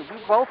in the morning. We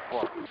both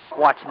were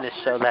watching this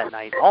show that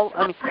night.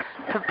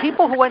 For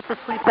people who went to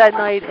sleep that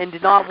night and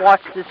did not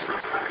watch this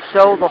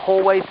show the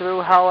whole way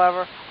through,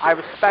 however, I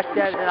respect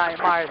that and I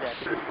admire that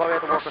because you probably had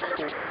to work or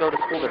school, go to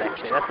school the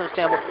next day. That's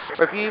understandable.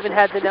 Or if you even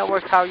had the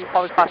network, how you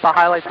probably caught the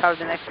highlights how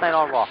the next night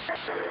on Raw.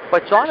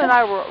 But John and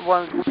I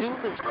were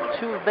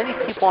two of many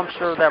people, I'm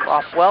sure, that were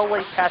up well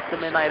late past the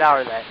midnight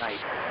hour that night.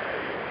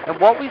 And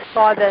what we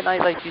saw that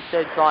night, like you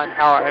said, John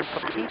Howard, and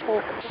for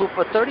people who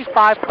for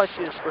 35 plus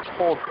years were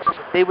told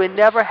they would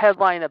never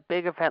headline a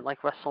big event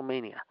like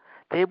WrestleMania.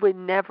 They would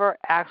never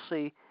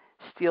actually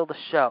steal the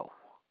show.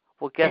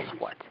 Well, guess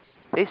what?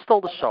 They stole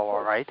the show,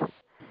 all right?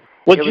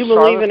 Would you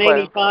believe in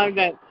 85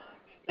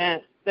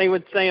 that they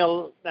would say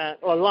that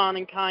Alon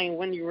and Kai and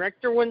Wendy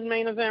Richter wouldn't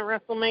main event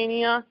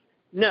WrestleMania?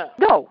 No.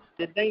 No.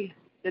 Did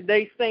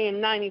they say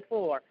in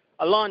 94,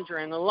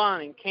 Alondra and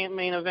Alani can't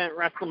main event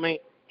WrestleMania?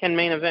 Can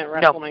main event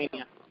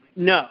WrestleMania?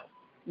 No.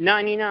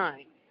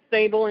 99,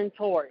 Sable and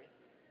Tori.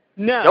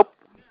 No. Nope.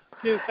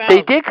 2000.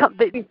 They did come.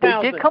 They did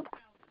come.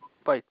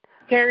 Wait.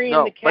 Terry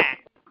and the Cat.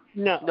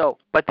 No.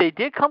 But they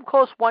did come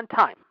close one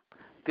time.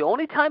 The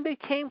only time they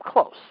came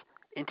close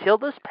until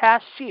this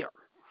past year,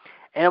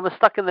 and it was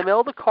stuck in the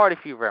middle of the card,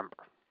 if you remember,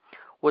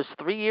 was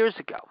 3 years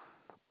ago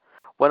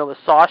when it was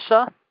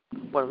Sasha,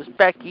 when it was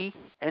Becky,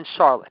 and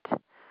Charlotte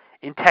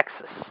in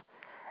Texas.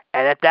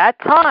 And at that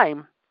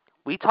time,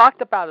 we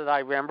talked about it, I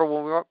remember,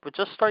 when we were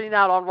just starting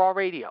out on Raw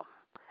Radio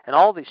and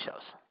all these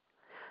shows.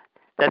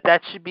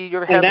 That should be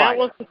your headline. And that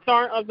was the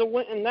start of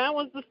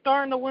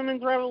the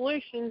women's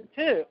revolution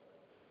too.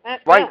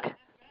 Right.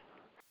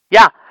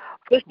 Yeah.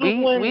 This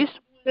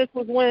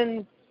was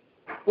when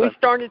we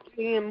started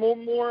seeing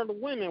more of the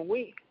women.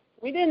 We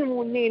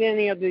didn't need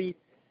any of the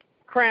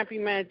crappy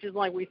matches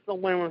like we saw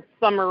when with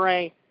Summer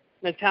Rae,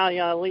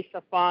 Natalya,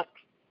 Alicia Fox,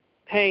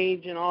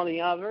 Paige, and all the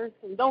others.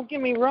 And don't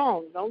get me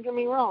wrong.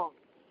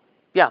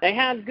 Yeah. They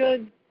had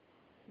good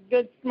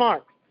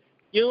smarts.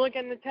 You look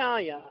at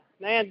Natalya.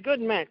 They had good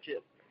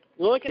matches.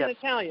 You look at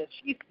Natalya.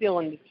 She's still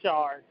in the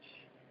charge.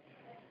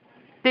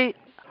 See,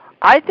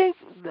 I think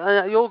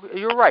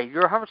you're right.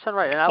 You're 100%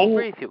 right, and I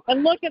agree with you.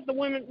 And look at the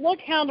women. Look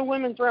how the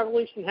women's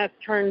revolution has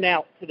turned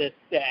out to this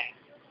day.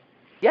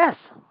 Yes.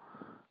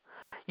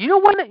 You know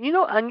what? And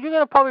you're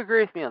going to probably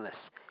agree with me on this.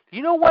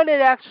 You know when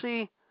it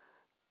actually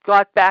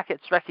got back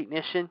its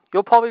recognition?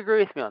 You'll probably agree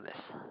with me on this.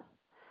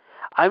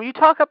 You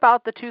talk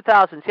about the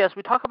 2000s. Yes,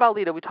 we talk about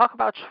Lita. We talk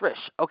about Trish.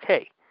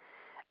 Okay.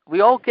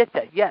 We all get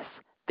that. Yes.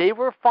 They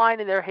were fine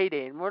in their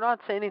heyday, and we're not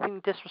saying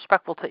anything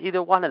disrespectful to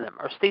either one of them,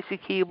 or Stacy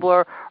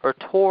Keibler, or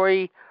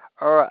Tori,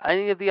 or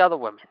any of the other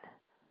women.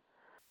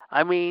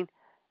 I mean,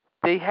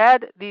 they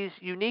had these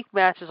unique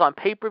matches on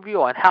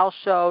pay-per-view, on house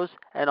shows,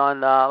 and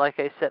on, like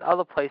I said,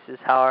 other places.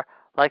 However,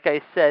 like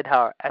I said,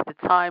 at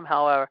the time,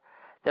 however,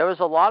 there was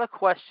a lot of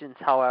questions,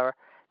 however,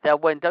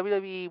 that when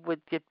WWE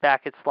would get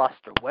back its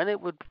luster, when it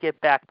would get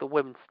back the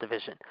women's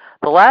division.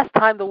 The last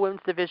time the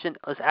women's division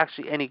was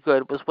actually any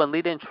good was when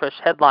Lita and Trish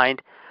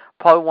headlined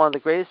probably one of the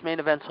greatest main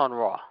events on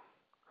Raw.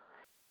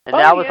 And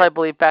that was, I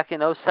believe, back in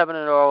 07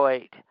 and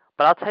 08.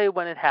 But I'll tell you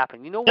when it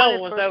happened. You know when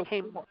it first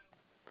came?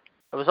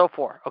 It was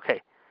 04.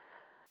 Okay.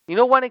 You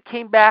know when it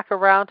came back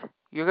around?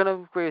 You're going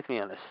to agree with me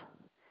on this.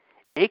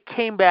 It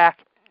came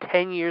back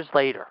 10 years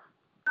later.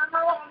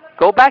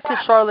 Go back to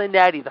Charlotte and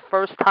Natty, the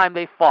first time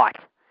they fought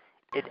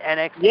at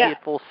NXT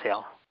at Full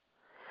Sail.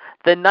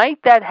 The night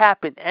that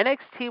happened,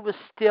 NXT was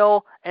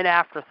still an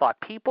afterthought.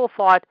 People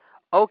thought,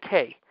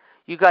 okay,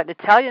 you got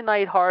Natalya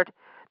Neidhart,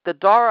 the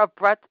daughter of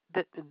Bret,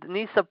 the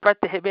niece of Bret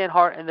the Hitman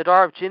Hart, and the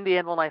daughter of Jim the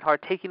Anvil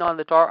Neidhart taking on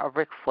the daughter of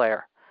Ric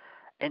Flair.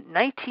 And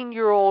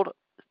 19-year-old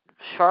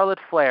Charlotte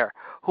Flair,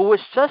 who was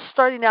just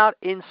starting out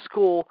in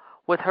school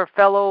with her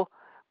fellow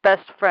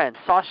best friend,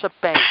 Sasha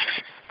Banks,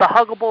 the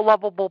huggable,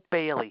 lovable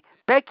Bayley,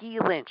 Becky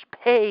Lynch,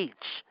 Paige.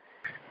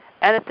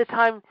 And at the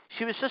time,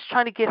 she was just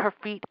trying to get her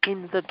feet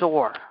in the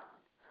door.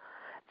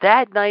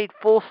 That night,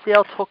 Full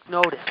Sail took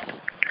notice.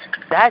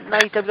 That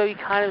night,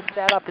 WWE kind of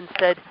sat up and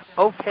said,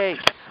 okay,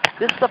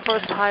 this is the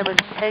first time in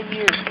 10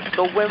 years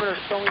the women are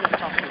showing us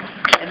something.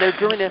 And they're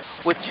doing it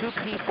with two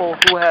people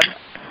who have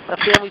a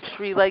family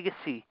tree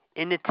legacy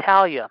in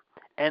Natalya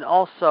and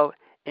also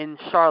in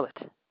Charlotte.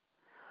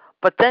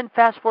 But then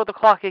fast forward the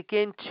clock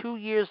again 2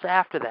 years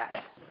after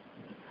that.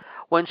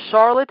 When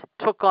Charlotte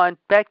took on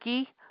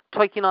Becky,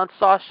 taking on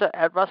Sasha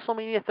at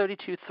WrestleMania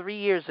 32 3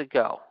 years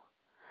ago,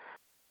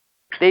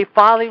 they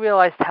finally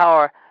realized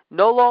how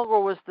no longer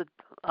was the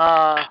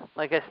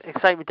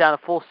excitement down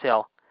at Full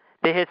Sail.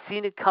 They had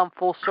seen it come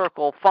full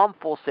circle from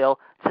Full Sail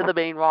to the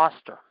main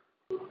roster.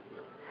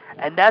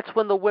 And that's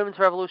when the women's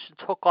revolution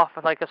took off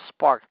like a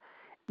spark.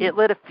 It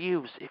lit a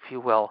fuse, if you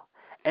will.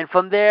 And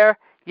from there,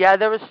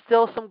 there was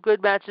still some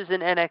good matches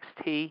in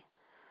NXT,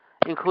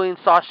 including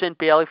Sasha and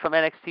Bayley from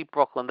NXT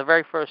Brooklyn, the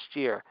very first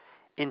year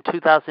in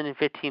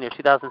 2015 or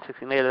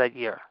 2016, later that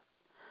year.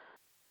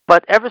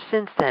 But ever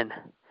since then,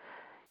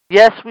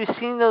 Yes, we've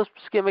seen those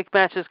gimmick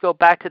matches go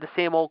back to the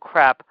same old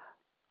crap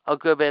a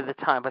good bit of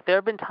the time. But there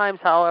have been times,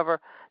 however,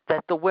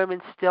 that the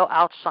women still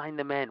outshine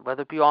the men,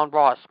 whether it be on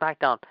Raw,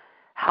 SmackDown,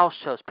 house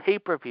shows,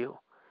 pay-per-view.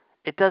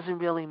 It doesn't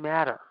really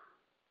matter.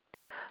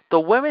 The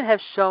women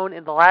have shown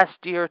in the last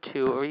year or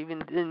two, or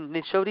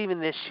they showed even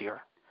this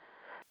year,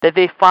 that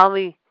they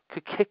finally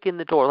could kick in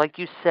the door. Like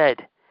you said,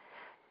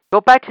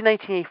 go back to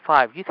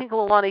 1985. You think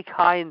Lilani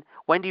Kai and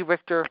Wendy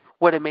Richter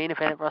would have main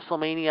event at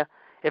WrestleMania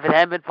if it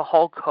hadn't been for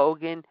Hulk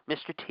Hogan,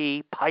 Mr.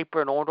 T,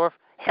 Piper, and Orndorff?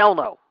 Hell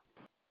no.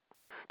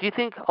 Do you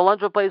think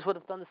Alundra Blaze would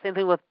have done the same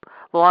thing with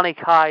Lilani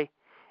Kai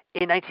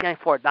in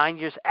 1994, 9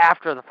 years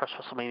after the first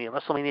WrestleMania,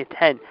 WrestleMania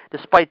 10,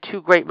 despite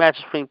two great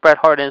matches between Bret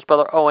Hart and his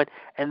brother Owen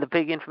and the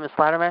big infamous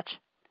ladder match?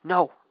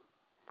 No.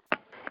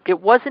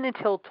 It wasn't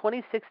until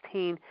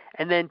 2016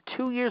 and then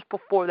 2 years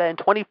before that, in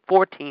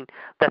 2014,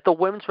 that the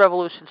women's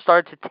revolution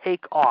started to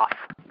take off.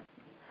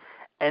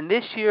 And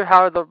this year,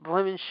 how the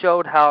women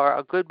showed how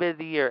a good bit of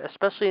the year,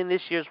 especially in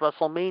this year's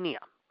WrestleMania,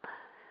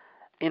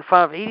 in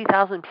front of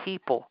 80,000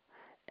 people,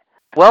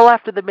 well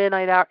after the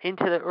midnight hour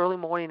into the early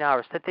morning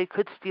hours, that they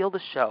could steal the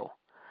show,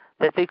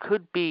 that they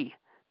could be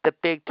the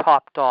big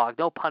top dog,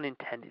 no pun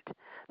intended,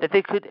 that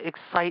they could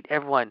excite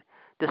everyone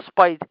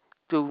despite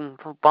doing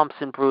bumps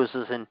and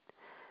bruises and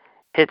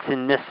hits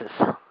and misses.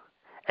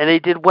 And they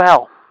did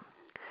well.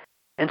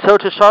 And so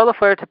to Charlotte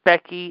Flair, to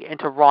Becky, and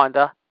to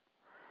Ronda,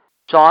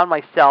 John,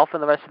 myself,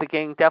 and the rest of the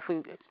gang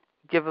definitely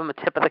give them a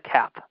tip of the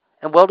cap.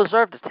 And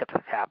well-deserved a tip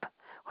of the cap.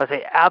 Because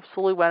they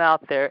absolutely went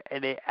out there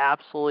and they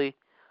absolutely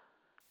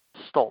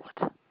stole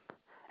it.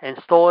 And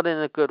stole it in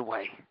a good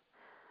way.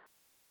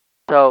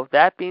 So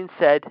that being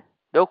said,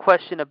 no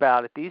question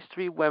about it, these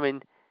three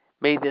women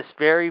made this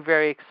very,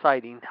 very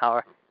exciting,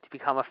 however, to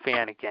become a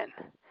fan again.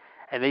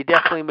 And they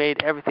definitely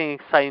made everything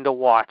exciting to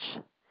watch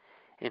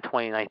in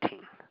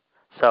 2019.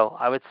 So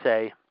I would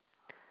say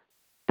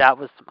that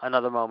was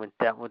another moment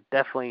that would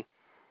definitely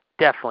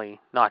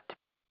not.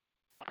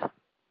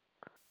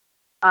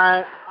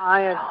 I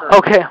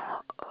agree.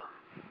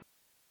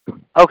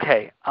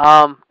 Okay.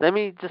 Let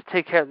me just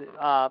take care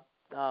of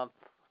hold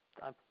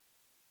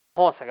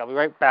on a second. I'll be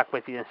right back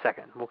with you in a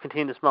second. We'll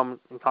continue this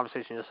moment in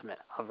conversation in just a minute.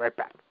 I'll be right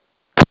back.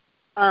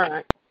 All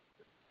right.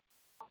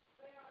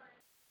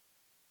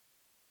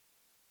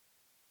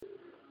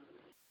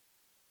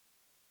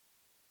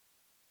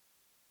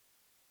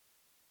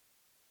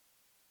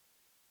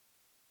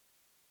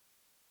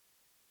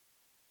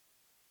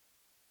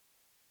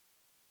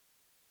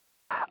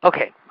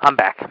 Okay, I'm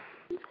back.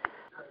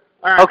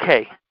 All right.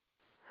 Okay.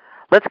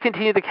 Let's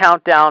continue the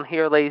countdown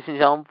here, ladies and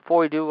gentlemen.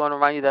 Before we do, I want to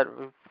remind you that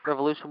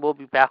Revolution will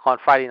be back on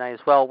Friday night as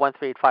well,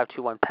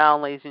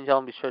 138-521-POUND, ladies and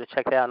gentlemen. Be sure to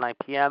check that out at 9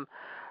 p.m.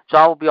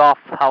 John will be off,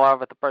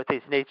 however, at the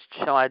Birthdays Nature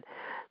Show.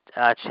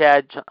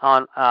 Chad,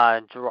 John,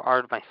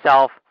 Gerard,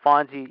 myself,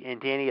 Fonzie, and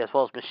Danny, as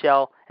well as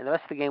Michelle, and the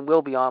rest of the game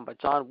will be on, but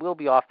John will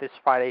be off this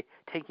Friday,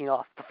 taking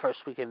off the first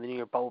weekend of the New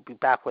Year, but will be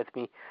back with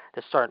me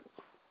to start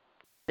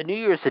the New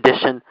Year's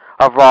edition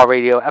of Raw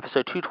Radio,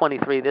 episode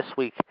 223 this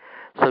week.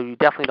 So you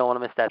definitely don't want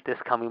to miss that this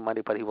coming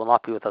Monday, but he will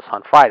not be with us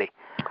on Friday.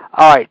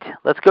 All right,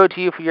 let's go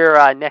to you for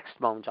your next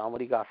moment, John. What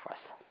do you got for us?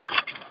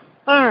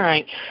 All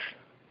right.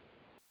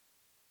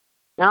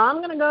 Now I'm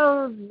going to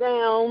go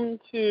down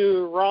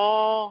to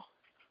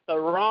the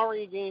Raw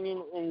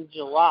reunion in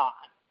July.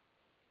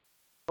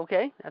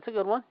 Okay, that's a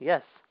good one.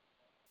 Yes.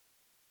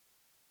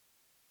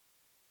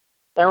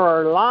 There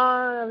were a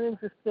lot of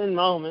interesting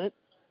moments,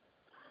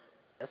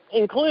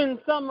 including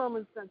some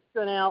moments that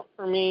stood out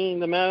for me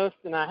the most,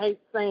 and I hate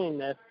saying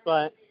this,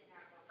 but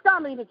it's got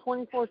to be the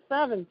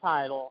 24/7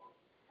 title.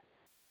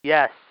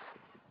 Yes.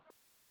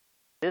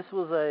 This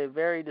was a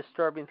very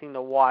disturbing thing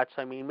to watch.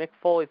 I mean, Mick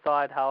Foley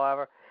thought,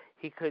 however,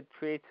 he could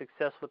create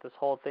success with this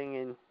whole thing,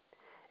 and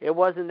it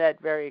wasn't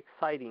that very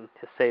exciting,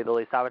 to say the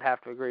least. I would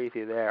have to agree with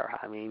you there.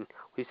 I mean,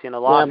 we've seen a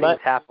lot of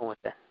things happen with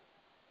it.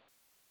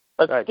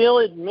 But still,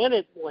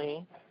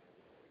 admittedly,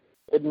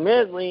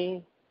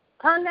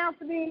 turned out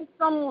to be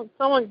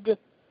somewhat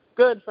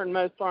good for the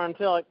most part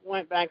until it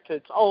went back to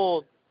its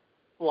old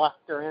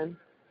blustering.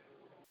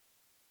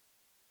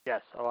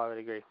 Yes, I would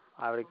agree.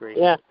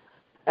 Yeah,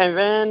 and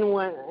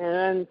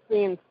then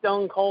seeing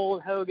Stone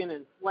Cold, Hogan,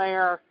 and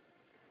Flair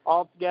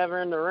all together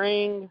in the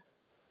ring,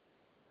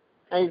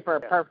 made for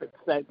a perfect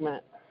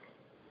segment.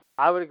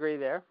 I would agree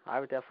there.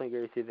 I would definitely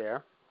agree with you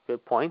there.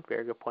 Good point.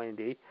 Very good point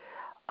indeed.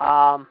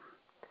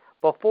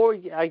 Before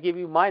I give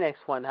you my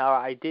next one,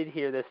 however, I did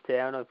hear this today.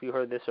 I don't know if you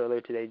heard this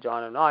earlier today,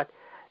 John, or not.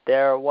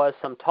 There was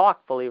some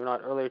talk, believe it or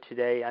not, earlier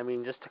today. I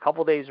mean, just a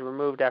couple days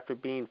removed after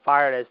being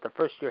fired as the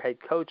first-year head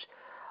coach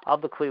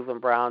of the Cleveland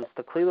Browns.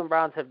 The Cleveland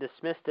Browns have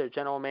dismissed their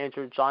general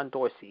manager, John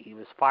Dorsey. He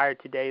was fired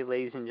today,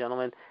 ladies and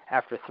gentlemen,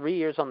 after 3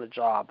 years on the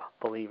job,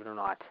 believe it or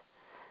not.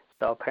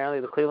 So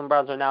apparently the Cleveland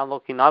Browns are now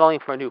looking not only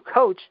for a new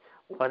coach,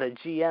 but a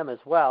GM as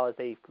well, as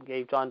they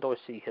gave John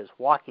Dorsey his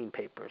walking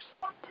papers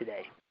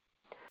today.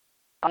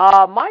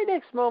 My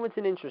next moment's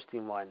an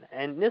interesting one,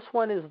 and this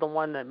one is the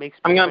one that makes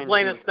me. I'm going to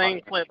play the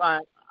same clip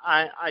I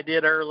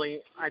did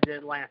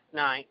last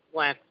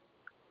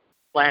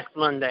last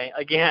Monday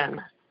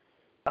again.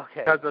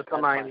 Okay. Because of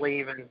somebody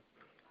leaving.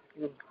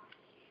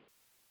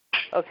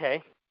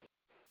 Okay.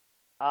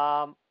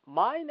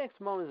 My next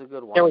moment is a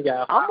good one. Here we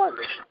go.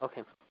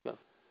 Okay. Go.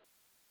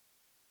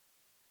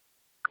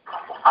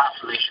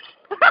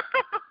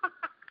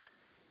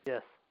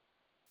 Yes.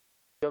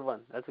 Good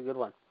one. That's a good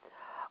one.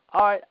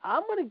 All right.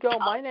 I'm going to go.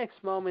 My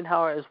next moment,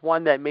 however, is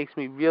one that makes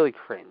me really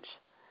cringe.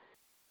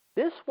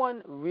 This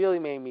one really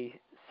made me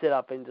sit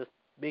up and just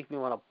make me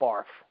want to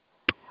barf.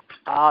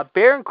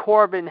 Baron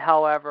Corbin,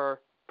 however,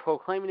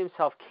 proclaiming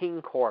himself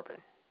King Corbin.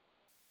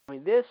 I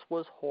mean, this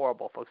was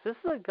horrible, folks. This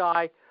is a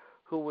guy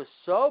who was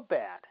so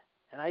bad,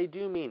 and I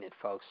do mean it,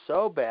 folks,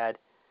 so bad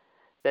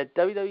that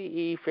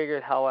WWE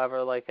figured,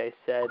 however, like I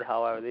said,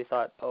 however, they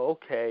thought,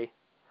 okay,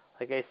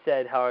 like I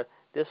said, however,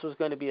 this was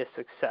going to be a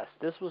success.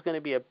 This was going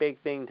to be a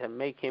big thing to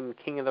make him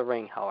King of the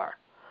Ring, however.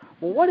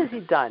 Well, what has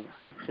he done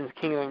since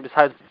King of the Ring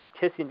besides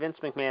kissing Vince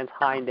McMahon's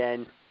hind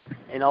end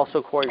and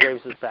also Corey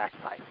Graves'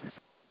 backside?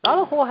 Not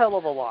a whole hell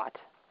of a lot.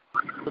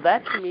 So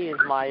that to me is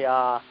my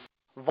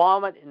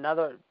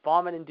another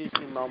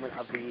vomit-inducing moment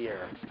of the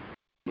year,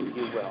 if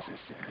you will.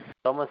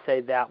 So I'm going to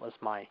say that was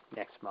my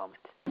next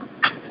moment.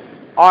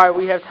 All right,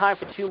 we have time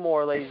for two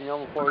more, ladies and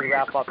gentlemen, before we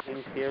wrap up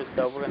things here.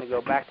 So we're going to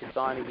go back to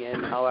John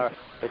again, however,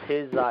 with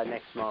his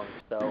next moment.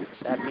 So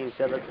that being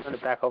said, let's turn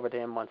it back over to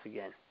him once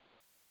again.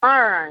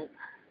 All right.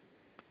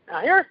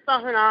 Now, here's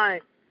something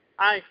I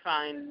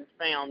found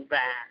bad.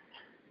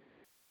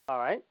 All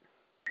right.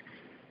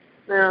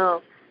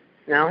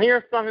 Now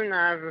here's something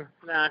that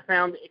I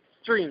found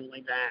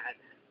extremely bad.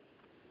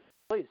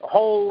 Please. The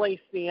whole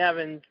Lacey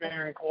Evans,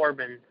 Baron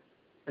Corbin,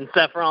 and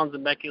Seth Rollins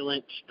and Becky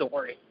Lynch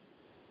story.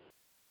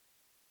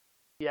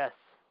 Yes.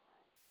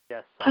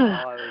 Yes.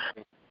 I would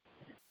agree.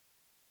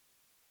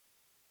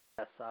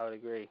 Yes, I would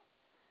agree.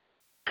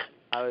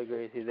 I would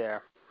agree with you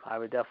there. I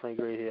would definitely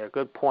agree with you there.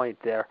 Good point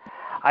there.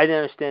 I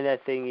didn't understand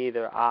that thing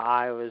either.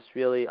 I was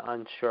really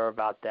unsure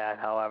about that.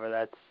 However,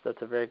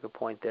 that's a very good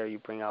point there you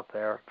bring up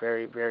there.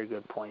 Very, very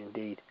good point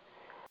indeed.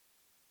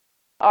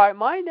 All right,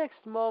 my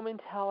next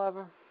moment,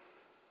 however.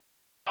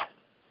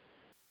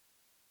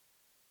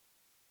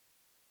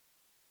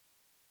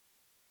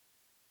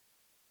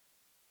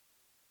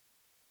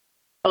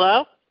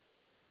 Hello?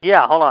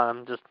 Yeah, hold on.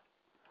 I'm just.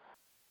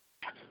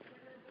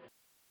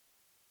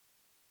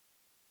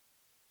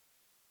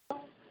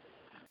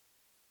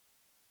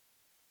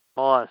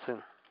 Hold on a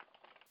second.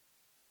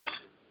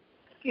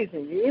 Excuse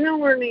me. Do you know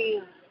where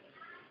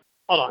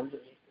Hold on. Do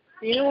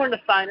you know where the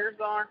signers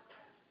are?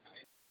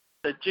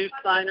 The juice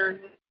signers?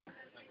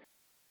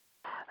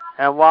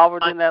 And while we're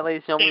doing that,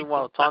 ladies and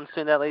gentlemen, John's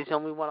doing that, ladies and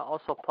gentlemen, we want to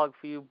also plug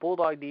for you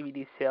Bulldog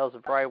DVD sales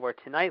of Variety, where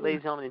tonight, ladies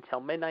and gentlemen, until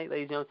midnight,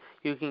 ladies and gentlemen,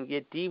 you can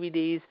get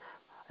DVDs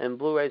and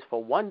Blu-rays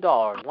for $1.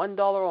 $1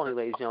 only,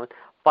 ladies and gentlemen.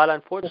 But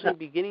unfortunately,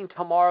 beginning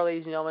tomorrow,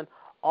 ladies and gentlemen,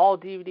 all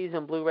DVDs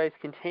and Blu-rays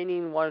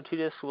containing 1 or 2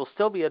 discs will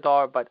still be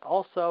 $1, but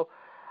also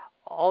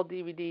all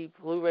DVD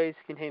Blu-rays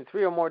containing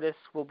 3 or more discs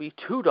will be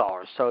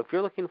 $2. So if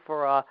you're looking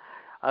for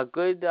a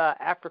good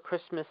after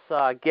Christmas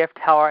gift,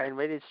 however, and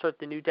ready to start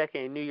the new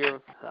decade and New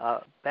Year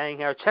bang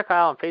here, check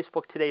out on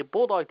Facebook today,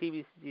 Bulldog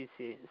DVD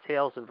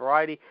Sales and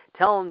Variety.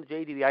 Tell them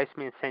JD the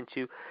Iceman sent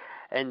you,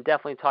 and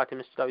definitely talk to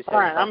Mr. W. All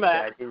right, I'm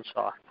back.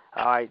 All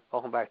right,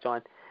 welcome back,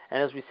 John.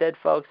 And as we said,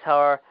 folks,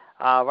 however,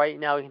 right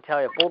now we can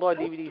tell you, Bulldog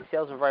DVD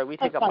Sales and Variety, we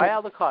take a bite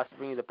out of the cost to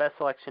bring you the best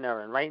selection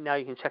ever. And right now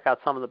you can check out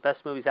some of the best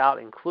movies out,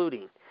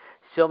 including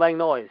Steel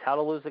Magnolias, How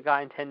to Lose a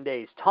Guy in 10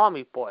 Days,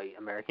 Tommy Boy,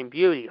 American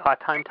Beauty,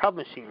 Hot Time Tub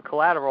Machine,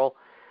 Collateral,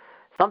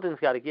 Something's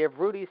Got to Give,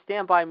 Rudy,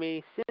 Stand By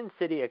Me, Sin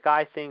City, A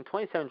Guy Thing,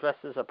 27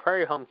 Dresses, A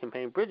Prairie Home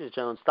Campaign, Bridget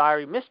Jones'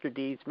 Diary, Mr.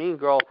 Deeds, Mean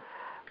Girl,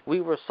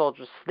 We Were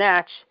Soldiers,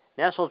 Snatch,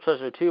 National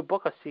Treasure 2,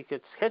 Book of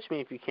Secrets, Catch Me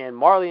If You Can,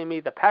 Marley and Me,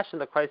 The Passion of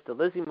the Christ, the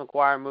Lizzie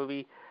McGuire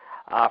movie,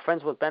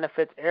 Friends with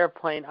Benefits,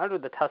 Airplane, Under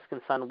the Tuscan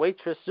Sun,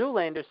 Waitress,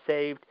 Zoolander,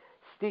 Saved,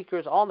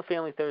 Sneakers, All in the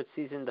Family third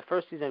season, the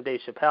first season of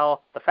Dave Chappelle,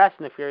 The Fast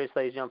and the Furious,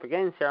 ladies and gentlemen,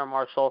 Forgetting Sarah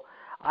Marshall,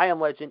 I Am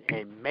Legend,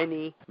 and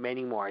many,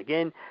 many more.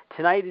 Again,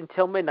 tonight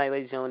until midnight,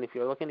 ladies and gentlemen, if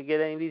you're looking to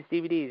get any of these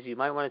DVDs, you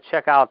might want to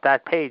check out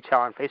that page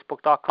on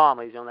Facebook.com,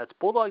 ladies and gentlemen. That's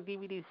Bulldog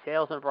DVD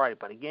Sales and Variety.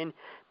 But again,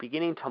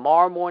 beginning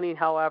tomorrow morning,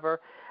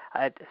 however,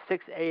 at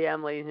 6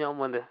 a.m., ladies and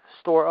gentlemen, when the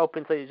store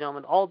opens, ladies and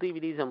gentlemen, all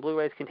DVDs and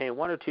Blu-rays containing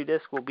 1 or 2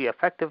 discs will be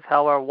effective,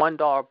 however,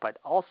 $1, but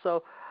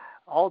also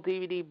all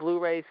DVD,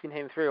 Blu-rays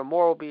containing 3 or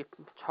more will be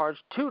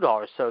charged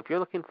 $2. So if you're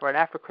looking for an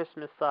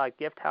after-Christmas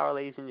gift, however,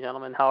 ladies and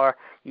gentlemen, however,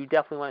 you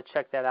definitely want to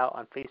check that out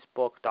on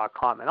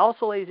Facebook.com. And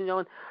also, ladies and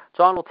gentlemen,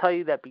 John will tell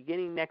you that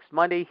beginning next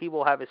Monday, he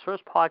will have his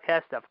first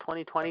podcast of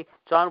 2020.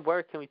 John,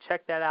 where can we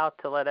check that out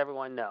to let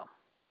everyone know?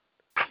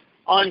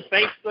 On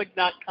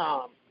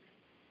Facebook.com.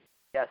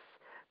 Yes.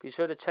 Be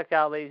sure to check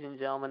out, ladies and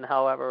gentlemen,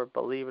 however,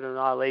 believe it or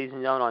not, ladies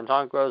and gentlemen, on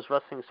John Groves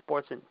Wrestling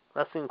Sports and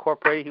Wrestling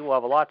Incorporated, he will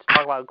have a lot to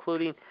talk about,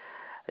 including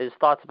his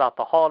thoughts about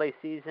the holiday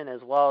season,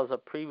 as well as a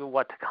preview of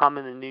what to come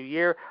in the new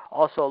year.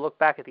 Also, a look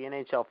back at the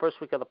NHL first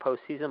week of the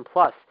postseason,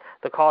 plus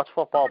the college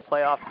football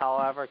playoff,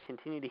 however,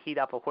 continue to heat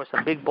up. Of course,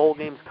 some big bowl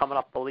games coming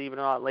up, believe it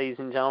or not, ladies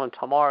and gentlemen,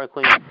 tomorrow,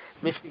 including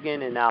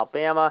Michigan and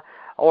Alabama,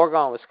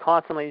 Oregon,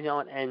 Wisconsin, ladies and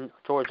gentlemen, and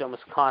Georgia and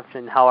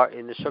Wisconsin, however,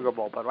 in the Sugar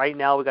Bowl. But right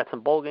now, we got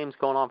some bowl games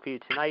going on for you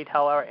tonight,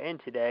 however, and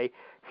today.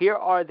 Here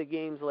are the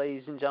games,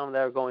 ladies and gentlemen, that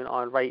are going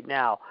on right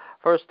now.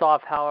 First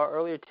off, however,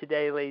 earlier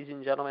today, ladies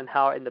and gentlemen,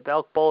 however, in the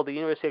Belk Bowl, the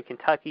University of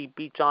Kentucky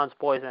beat John's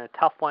boys in a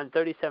tough one,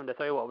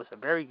 37-30. What was a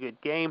very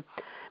good game.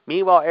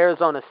 Meanwhile,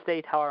 Arizona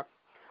State, however,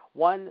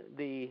 won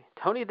the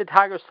Tony the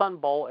Tiger Sun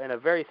Bowl in a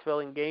very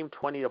thrilling game,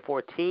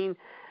 20-14.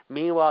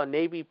 Meanwhile,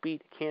 Navy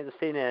beat Kansas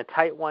State in a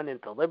tight one in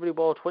the Liberty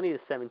Bowl,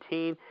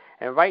 20-17.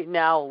 And right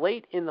now,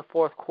 late in the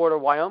fourth quarter,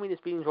 Wyoming is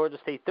beating Georgia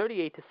State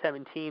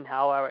 38-17.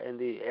 However, in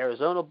the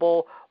Arizona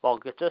Bowl, while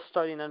just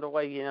getting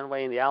underway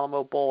in the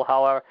Alamo Bowl,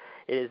 however,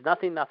 it is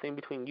 0-0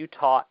 between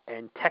Utah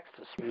and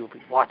Texas. We will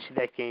be watching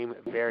that game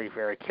very,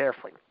 very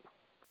carefully.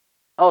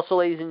 Also,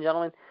 ladies and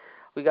gentlemen,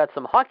 we got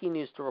some hockey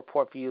news to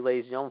report for you,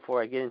 ladies and gentlemen,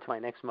 before I get into my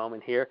next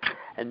moment here.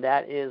 And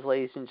that is,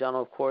 ladies and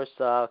gentlemen, of course,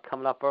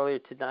 coming up earlier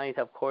tonight,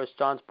 of course,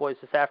 John's boys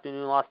this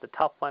afternoon lost a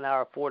tough 1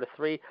 hour,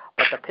 4-3.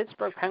 But the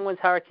Pittsburgh Penguins,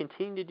 however,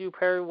 continue to do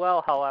very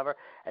well, however,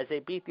 as they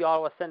beat the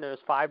Ottawa Senators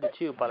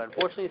 5-2. But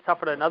unfortunately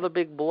suffered another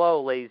big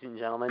blow, ladies and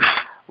gentlemen,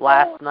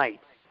 last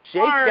night.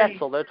 Jake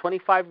Getzel, their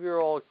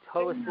 25-year-old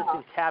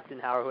co-assistant captain,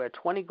 however, who had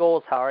 20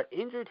 goals, however,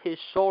 injured his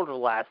shoulder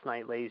last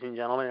night, ladies and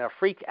gentlemen, in a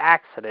freak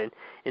accident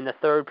in the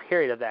third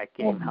period of that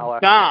game,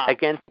 however,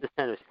 against the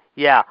Senators.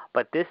 Yeah,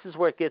 but this is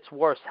where it gets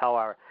worse,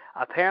 however.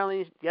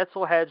 Apparently,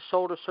 Getzel had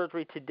shoulder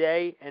surgery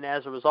today, and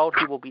as a result,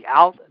 he will be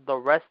out the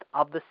rest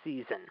of the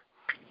season.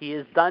 He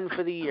is done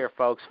for the year,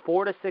 folks.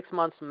 4 to 6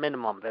 months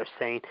minimum, they're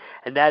saying,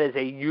 and that is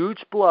a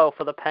huge blow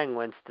for the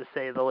Penguins, to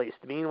say the least.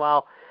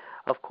 Meanwhile,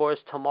 of course,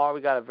 tomorrow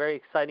we got a very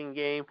exciting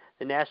game.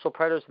 The Nashville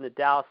Predators and the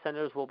Dallas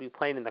Senators will be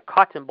playing in the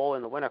Cotton Bowl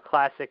in the Winter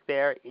Classic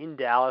there in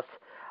Dallas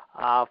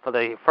for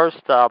the first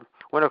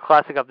Winter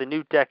Classic of the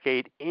new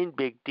decade in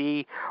Big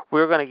D.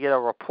 We're going to get a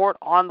report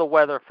on the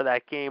weather for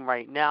that game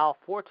right now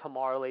for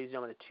tomorrow, ladies and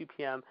gentlemen, at 2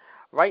 p.m.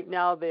 Right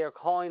now, they are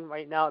calling,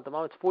 at the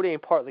moment, it's 48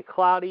 and partly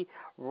cloudy.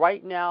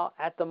 Right now,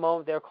 at the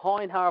moment, they're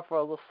calling, however, for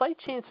a little slight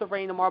chance of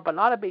rain tomorrow, but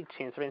not a big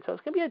chance of rain. So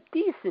it's going to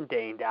be a decent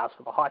day in Dallas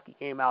for the hockey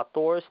game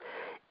outdoors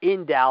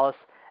in Dallas,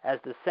 as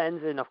the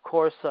Sens and, of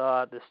course,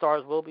 the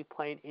Stars will be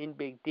playing in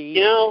Big D.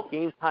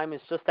 Game time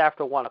is just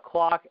after 1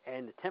 o'clock,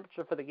 and the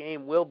temperature for the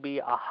game will be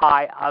a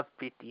high of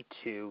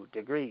 52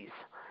 degrees.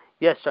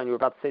 Yes, John, you were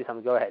about to say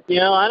something. Go ahead.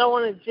 I don't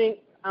want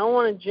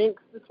to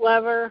jinx this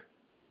weather.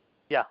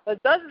 Yeah. But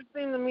it doesn't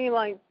seem to me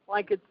like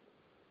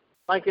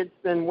it's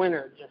been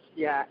winter just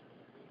yet.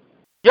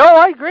 Yo,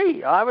 I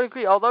agree. I would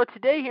agree. Although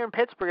today here in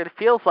Pittsburgh, it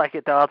feels like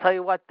it, though. I'll tell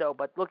you what, though.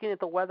 But looking at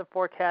the weather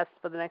forecast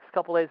for the next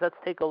couple of days, let's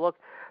take a look.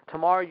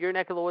 Tomorrow, your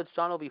neck of the woods,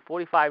 John, will be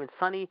 45 and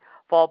sunny,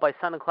 followed by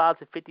sun and clouds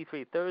at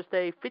 53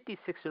 Thursday,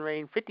 56 and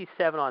rain,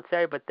 57 on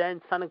Saturday, but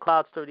then sun and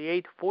clouds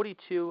 38,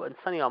 42 and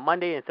sunny on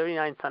Monday, and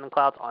 39 sun and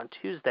clouds on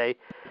Tuesday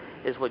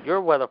is what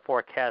your weather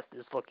forecast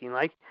is looking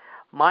like.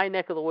 My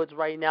neck of the woods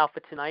right now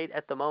for tonight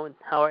at the moment,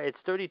 however, it's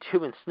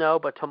 32 and snow,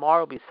 but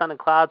tomorrow will be sun and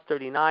clouds,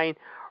 39,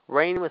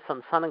 rain with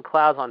some sun and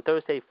clouds on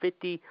Thursday,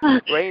 50,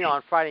 rain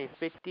on Friday,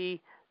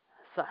 50,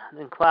 sun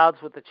and clouds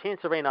with a chance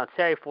of rain on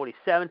Saturday,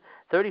 47,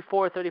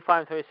 34, 35,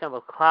 and 37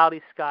 with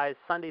cloudy skies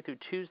Sunday through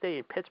Tuesday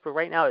in Pittsburgh.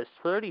 Right now is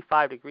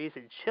 35 degrees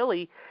and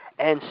chilly,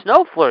 and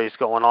snow flurries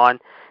going on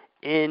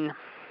in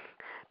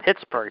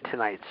Pittsburgh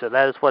tonight. So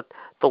that is what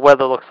the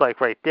weather looks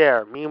like right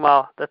there.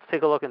 Meanwhile, let's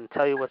take a look and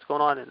tell you what's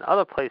going on in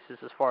other places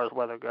as far as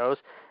weather goes,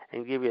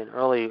 and give you an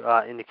early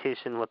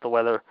indication what the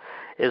weather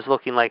is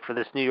looking like for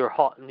this New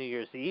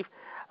Year's Eve.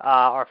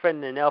 Our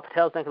friend Nanelle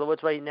Patel's neck of the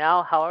woods right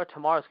now, however,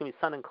 tomorrow is going to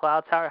be sun and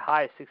clouds, however,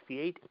 high of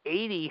 68,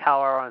 80,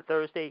 however, on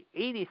Thursday,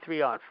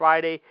 83 on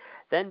Friday,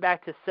 then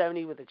back to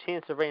 70 with a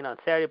chance of rain on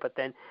Saturday, but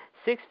then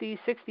 60,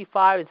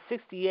 65, and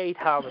 68,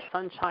 however,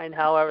 sunshine,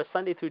 however,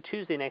 Sunday through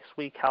Tuesday next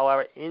week,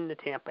 however, in the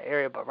Tampa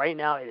area. But right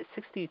now it is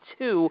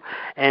 62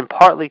 and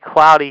partly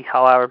cloudy,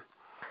 however,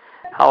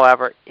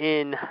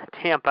 in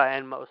Tampa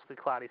and mostly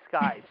cloudy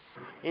skies.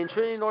 In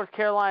Trinity, North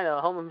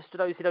Carolina, home of Mr.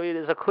 WCW, it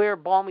is a clear,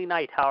 balmy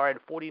night, however,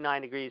 at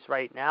 49 degrees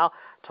right now.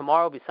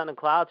 Tomorrow will be sun and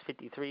clouds,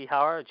 53,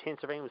 however, a chance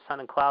of rain with sun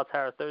and clouds,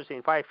 however, Thursday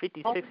and Friday,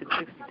 56 and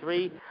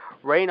 63.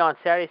 Rain on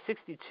Saturday,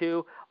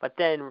 62, but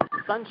then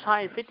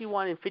sunshine,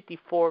 51 and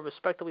 54,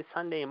 respectively,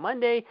 Sunday and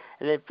Monday,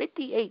 and then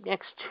 58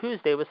 next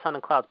Tuesday with sun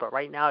and clouds. But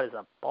right now it is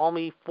a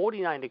balmy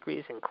 49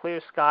 degrees and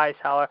clear skies,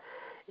 however,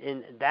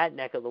 in that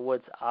neck of the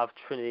woods of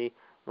Trinity,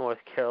 North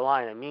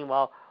Carolina.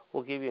 Meanwhile,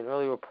 we'll give you an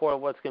early report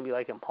of what's going to be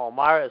like in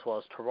Palmyra, as well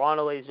as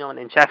Toronto, ladies and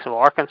gentlemen, in Jacksonville,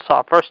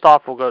 Arkansas. First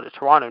off, we'll go to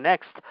Toronto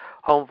next,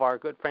 home of our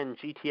good friend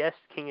GTS,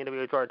 King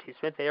NWO George T.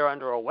 Smith. They are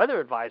under a weather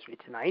advisory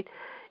tonight.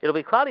 It'll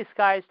be cloudy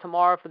skies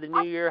tomorrow for the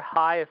New Year,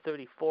 high of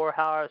 34,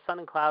 however, sun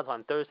and clouds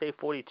on Thursday,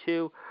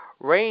 42.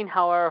 Rain,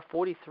 however,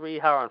 43,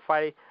 however, on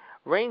Friday.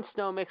 Rain,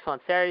 snow mix on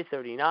Saturday,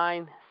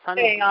 39. Sun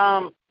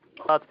Hey,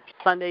 clouds.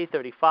 Sunday,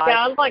 35.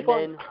 Yeah, I'd like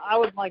one. I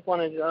would like one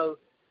of those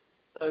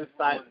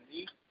sides.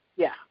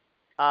 Yeah.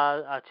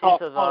 A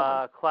chance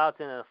of clouds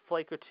and a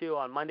flake or two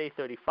on Monday,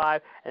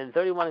 35, and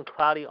 31 and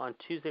cloudy on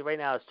Tuesday. Right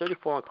now it's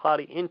 34 and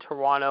cloudy in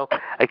Toronto.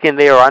 Again,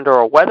 they are under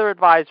a weather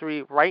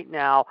advisory right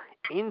now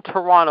in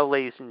Toronto,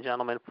 ladies and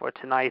gentlemen, for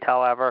tonight,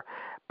 however.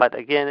 But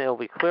again, it will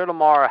be clear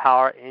tomorrow,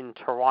 however, in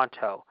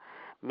Toronto.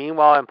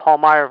 Meanwhile, in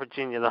Palmyra,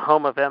 Virginia, the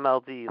home of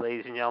MLD,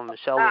 ladies and gentlemen,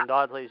 Michelle and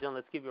Dodds, ladies and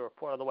gentlemen, let's give you a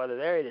report of the weather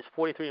there. It is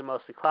 43 and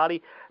mostly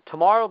cloudy.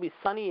 Tomorrow will be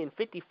sunny and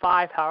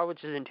 55, however,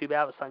 which isn't too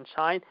bad with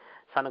sunshine.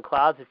 Sun and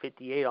clouds at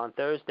 58 on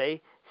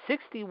Thursday.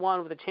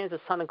 61 with a chance of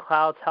sun and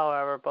clouds,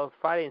 however, both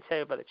Friday and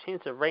Saturday, but a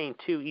chance of rain,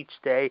 too, each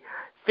day.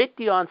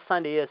 50 on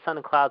Sunday as sun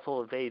and clouds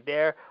will evade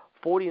there.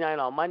 49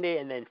 on Monday,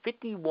 and then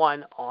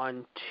 51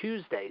 on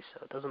Tuesday.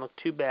 So it doesn't look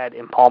too bad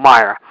in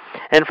Palmyra.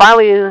 And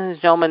finally, ladies and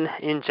gentlemen,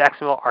 in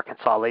Jacksonville,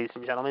 Arkansas, ladies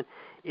and gentlemen,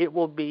 it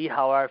will be,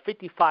 however,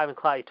 55 and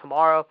cloudy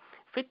tomorrow.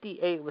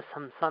 58 with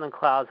some sun and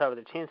clouds, however,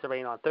 the chance of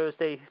rain on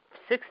Thursday.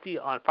 60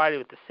 on Friday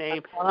with the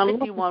same.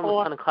 51 with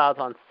sun and clouds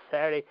on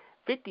Saturday.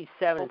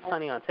 57 and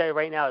sunny on Saturday.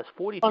 Right now it's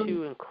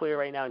 42 and clear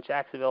right now in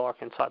Jacksonville,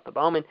 Arkansas at the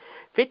moment.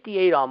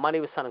 58 on Monday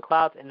with sun and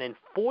clouds, and then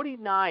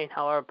 49,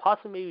 however,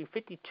 possibly maybe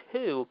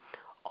 52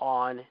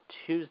 on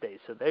Tuesday.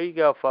 So there you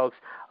go, folks.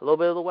 A little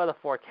bit of the weather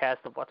forecast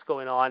of what's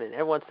going on in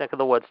everyone's neck of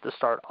the woods to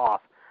start off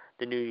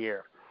the new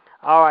year.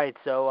 All right,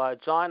 so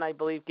John, I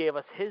believe, gave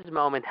us his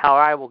moment. How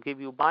I will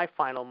give you my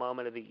final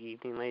moment of the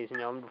evening, ladies and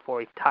gentlemen, before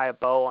we tie a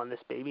bow on this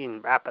baby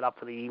and wrap it up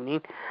for the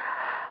evening.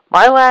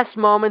 My last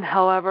moment,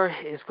 however,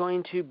 is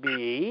going to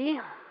be,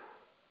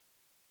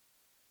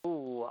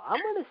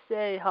 I'm going to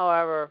say,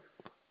 however,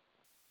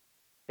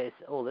 okay,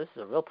 so, this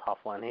is a real tough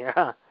one here.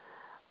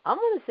 I'm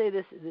going to say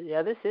this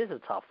is a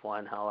tough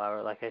one,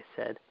 however, like I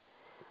said.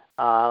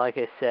 I'm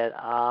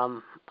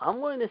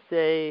going to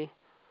say,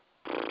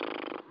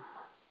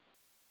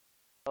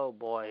 oh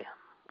boy,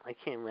 I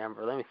can't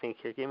remember. Let me think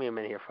here. Give me a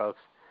minute here, folks.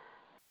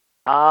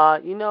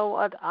 You know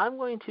what? I'm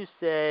going to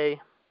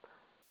say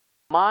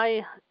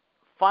my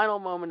final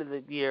moment of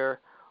the year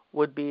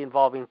would be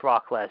involving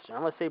Brock Lesnar.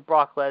 I'm going to say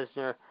Brock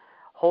Lesnar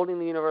holding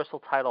the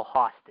Universal title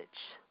hostage.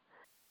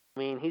 I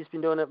mean, he's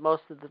been doing it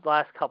most of the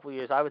last couple of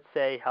years. I would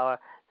say,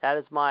 however, that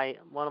is one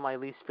of my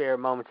least favorite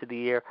moments of the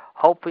year.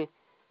 Hopefully,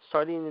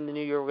 starting in the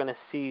new year, we're going to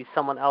see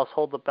someone else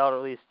hold the belt or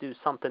at least do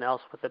something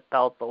else with the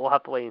belt, but we'll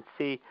have to wait and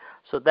see.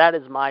 So that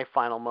is my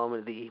final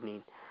moment of the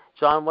evening.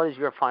 John, what is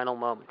your final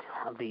moment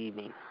of the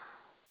evening?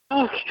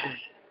 Okay.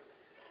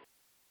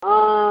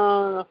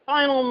 The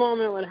final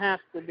moment would have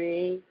to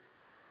be,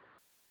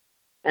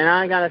 and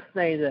I gotta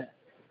say this,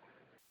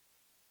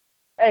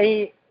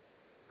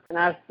 and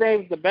I've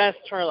saved the best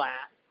for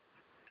last.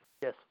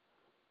 Yes.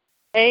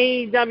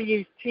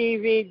 AEW's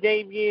TV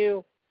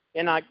debut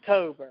in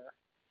October.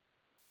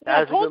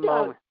 That's a good moment.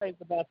 I would save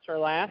the best for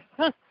last.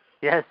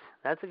 Yes,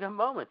 that's a good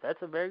moment.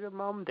 That's a very good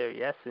moment there,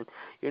 yes. And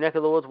your neck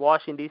of the woods,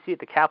 Washington, D.C. at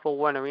the Capital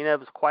One Arena. It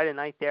was quite a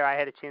night there. I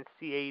had a chance to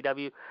see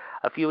AEW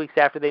a few weeks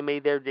after they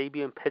made their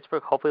debut in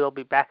Pittsburgh. Hopefully they'll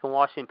be back in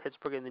Washington,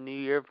 Pittsburgh in the new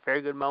year.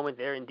 Very good moment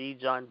there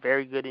indeed, John.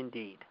 Very good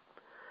indeed.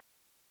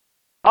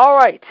 All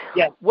right.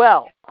 Yes.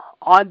 Well,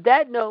 on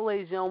that note,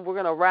 ladies and gentlemen, we're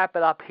going to wrap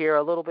it up here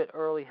a little bit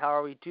early.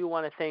 However, we do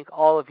want to thank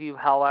all of you,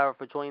 however,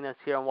 for joining us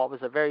here on what was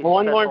a very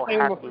One special, more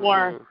thing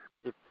before,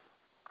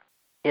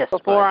 yes,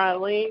 before I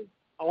leave,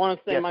 I want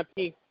to say my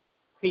piece.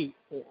 Please,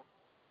 go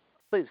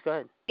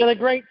ahead. It's been a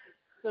great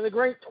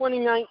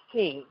 2019.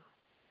 Yes.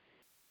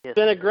 It's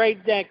been a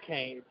great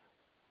decade.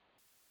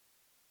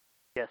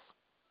 Yes.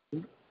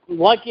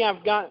 Lucky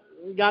I've got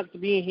to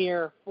be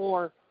here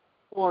 4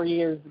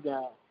 years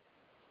ago.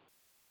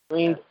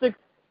 Yes.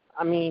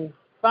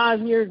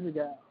 5 years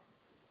ago.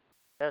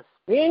 Yes.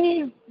 Me and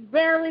you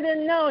barely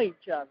didn't know each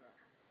other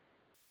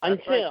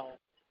until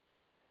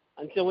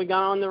we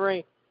got on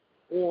the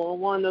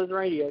one of those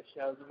radio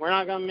shows. We're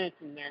not going to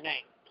mention their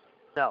names.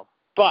 No.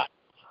 But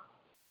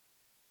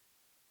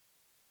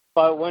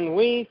when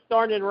we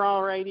started Raw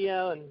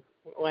Radio and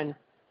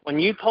when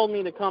you told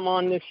me to come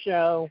on this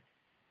show,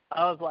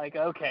 I was like,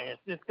 okay,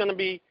 it's just going to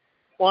be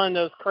one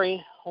of those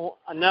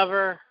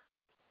another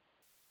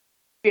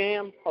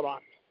scam. Hold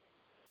on.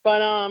 But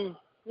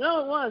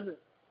no, it wasn't.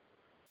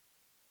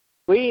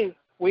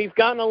 We've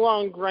gotten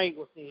along great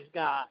with these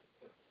guys,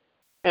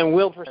 and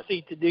we'll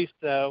proceed to do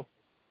so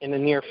in the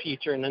near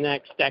future, in the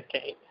next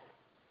decade.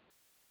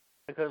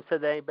 I couldn't have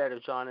said that any better,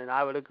 John, and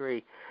I would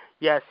agree.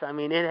 Yes, I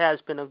mean it has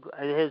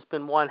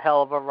been one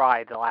hell of a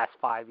ride the last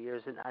 5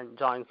 years, and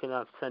John couldn't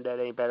have said that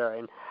any better.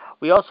 And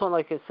we also,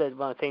 like I said,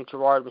 want to thank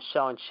Gerard,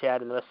 Michelle, and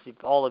Chad, and the rest of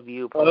all of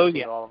you,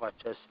 all of us,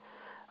 just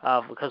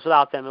because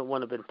without them it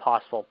wouldn't have been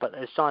possible. But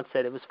as John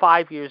said, it was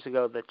 5 years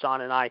ago that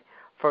John and I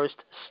first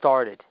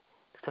started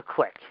to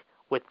click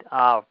with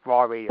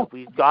Raw Radio.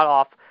 We got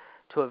off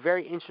to a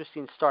very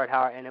interesting start,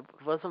 however, and if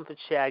it wasn't for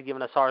Chad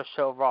giving us our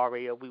show, Raw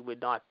Radio, we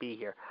would not be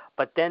here.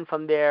 But then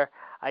from there,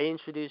 I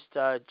introduced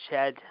John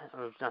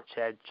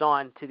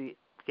to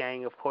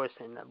gang, of course,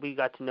 and we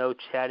got to know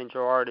Chad and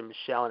Gerard and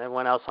Michelle and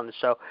everyone else on the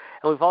show.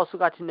 And we've also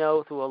got to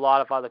know through a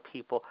lot of other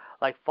people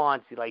like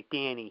Fonzie, like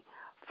Danny,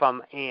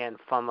 from Ann,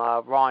 from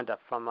Rhonda,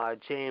 from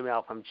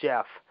JML, from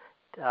Jeff,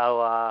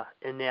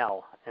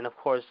 Anel, and of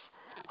course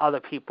other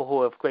people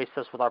who have graced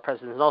us with our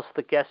presence, and also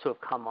the guests who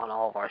have come on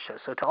all of our shows.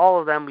 So to all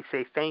of them, we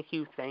say thank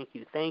you, thank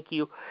you, thank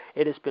you.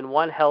 It has been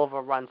one hell of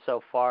a run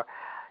so far.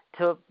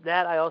 To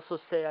that, I also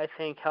say I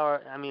think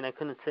I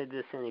couldn't say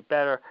this any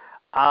better.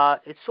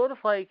 It's sort of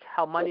like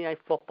how Monday Night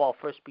Football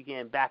first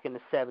began back in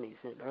the 70s,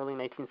 in early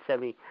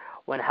 1970,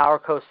 when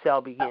Howard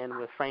Cosell began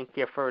with Frank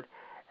Gifford,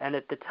 and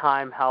at the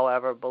time,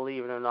 however,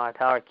 believe it or not,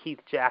 Keith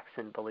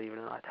Jackson, believe it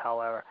or not,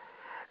 however.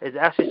 It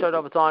actually started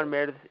off with Don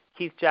Meredith,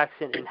 Keith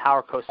Jackson, and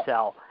Howard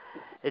Cosell.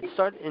 It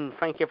started, and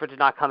Frank Gifford did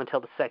not come until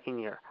the second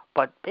year.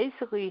 But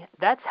basically,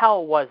 that's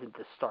how it was at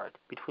the start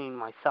between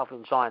myself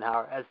and John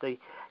Howard as the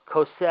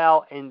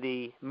Cosell and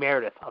the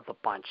Meredith of the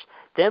bunch.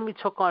 Then we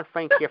took on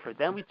Frank Gifford.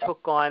 Then we took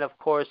on, of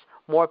course,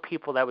 more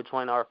people that would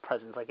join our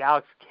presence, like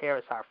Alex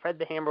Karras, Fred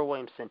the Hammer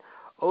Williamson,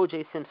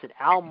 O.J. Simpson,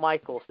 Al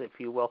Michaels, if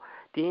you will,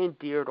 Dan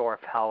Deerdorf,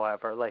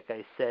 however, like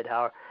I said,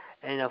 Howard,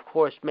 and, of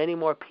course, many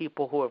more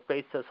people who have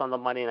graced us on the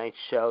Monday night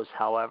shows,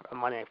 however,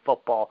 Monday Night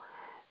Football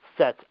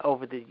sets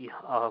over the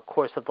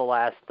course of the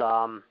last,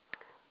 I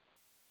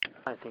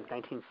think,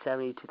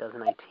 1970,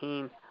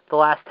 2019. The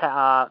last,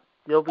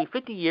 it'll be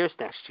 50 years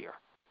next year,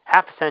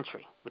 half a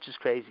century, which is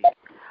crazy.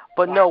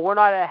 But, no, we're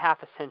not at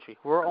half a century.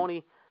 We're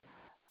only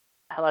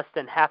less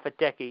than half a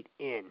decade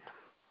in.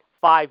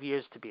 5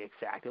 years to be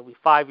exact. It'll be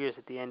 5 years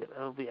at the end.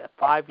 It'll be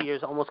 5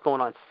 years, almost going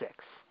on 6.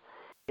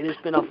 It has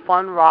been a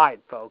fun ride,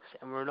 folks,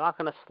 and we're not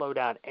going to slow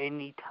down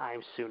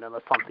anytime soon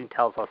unless something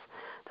tells us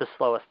to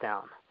slow us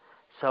down.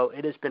 So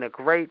it has been a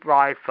great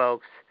ride,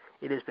 folks.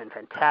 It has been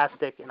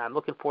fantastic, and I'm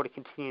looking forward to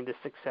continuing this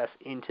success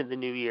into the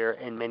new year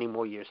and many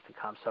more years to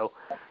come. So,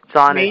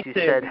 John, as you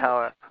said,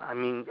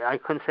 I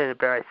couldn't say it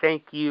better. I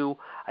thank you.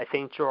 I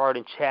thank Gerard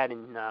and Chad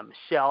and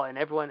Michelle and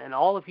everyone and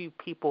all of you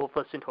people who've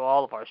listened to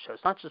all of our shows,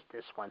 not just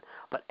this one,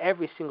 but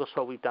every single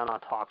show we've done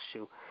on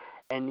TalkShoe.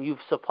 And you've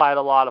supplied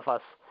a lot of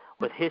us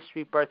with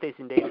history, birthdays,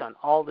 and dates on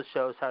all the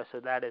shows, so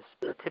that is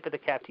a tip of the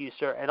cap to you,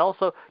 sir. And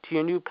also to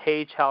your new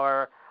page,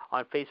 however,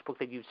 on Facebook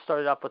that you've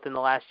started up within the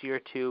last year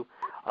or two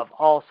of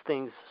all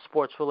things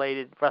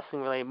sports-related,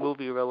 wrestling-related,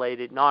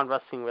 movie-related,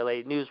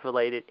 non-wrestling-related,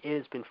 news-related. It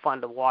has been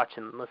fun to watch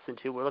and listen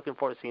to. We're looking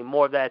forward to seeing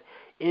more of that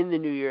in the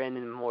new year and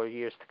in more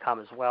years to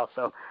come as well.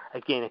 So,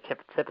 again, a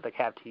tip of the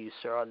cap to you,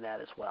 sir, on that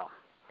as well.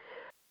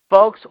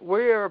 Folks,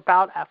 we're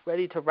about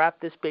ready to wrap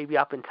this baby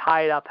up and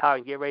tie it up, Howard,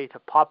 and get ready to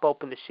pop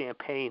open the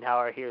champagne,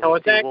 Howard. Here. So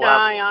with that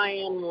guy, I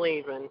am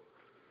leaving.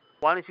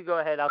 Why don't you go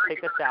ahead? I'll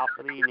take us out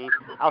for the evening.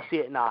 I'll see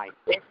you at 9.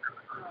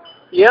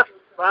 Yep.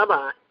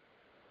 Bye-bye.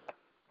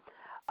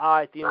 All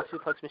right, the Human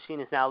Suplex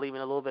Machine is now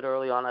leaving a little bit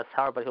early on us,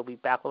 Howard, but he'll be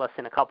back with us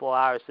in a couple of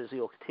hours as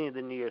we'll continue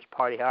the New Year's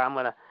party. Howard, I'm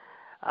going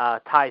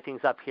to tie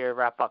things up here,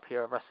 wrap up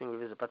here, Wrestling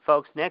Revisit. But,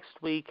 folks,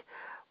 next week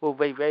we'll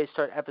be ready to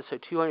start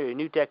episode 200, a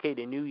new decade,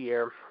 a new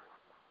year.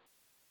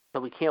 So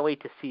we can't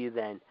wait to see you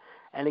then.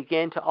 And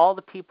again, to all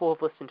the people who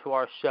have listened to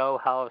our show,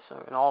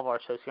 and all of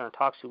our shows here on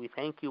TalkShoe, we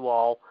thank you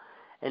all.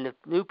 And the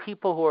new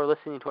people who are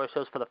listening to our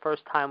shows for the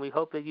first time, we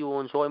hope that you will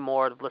enjoy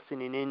more of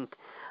listening in,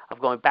 of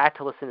going back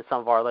to listen to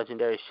some of our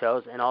legendary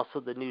shows, and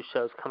also the new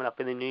shows coming up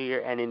in the new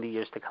year and in the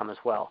years to come as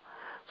well.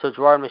 So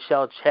Gerard,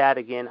 Michelle, Chad,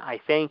 again, I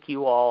thank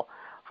you all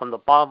from the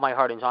bottom of my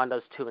heart, and John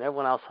does too, and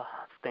everyone else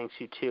thanks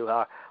you too,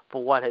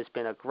 for what has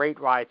been a great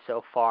ride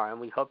so far, and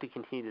we hope to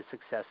continue the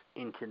success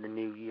into the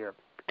new year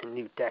and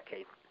new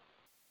decade.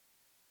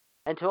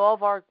 And to all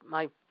of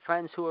my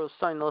friends who are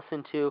starting to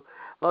listen to,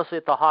 mostly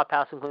at the Hop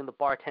House, including the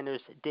bartenders,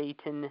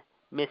 Dayton,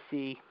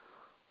 Missy,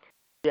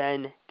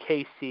 Jen,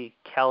 Casey,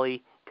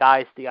 Kelly,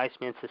 guys, the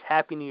Iceman says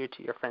Happy New Year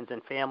to your friends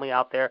and family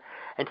out there.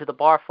 And to the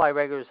Barfly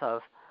regulars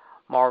of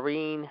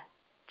Maureen,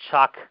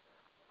 Chuck,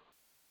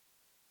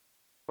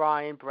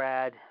 Brian,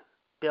 Brad,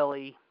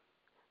 Billy,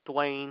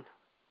 Dwayne,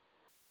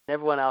 and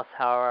everyone else,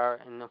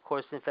 however, and of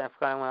course, if I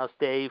forgot anyone else,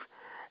 Dave,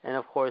 and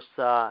of course,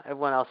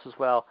 everyone else as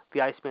well.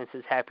 The Iceman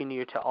says Happy New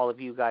Year to all of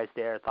you guys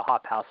there at the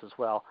Hop House as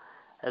well,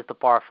 as the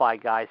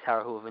Barfly guys,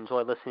 however, who have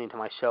enjoyed listening to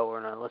my show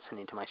or not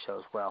listening to my show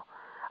as well.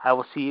 I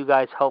will see you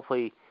guys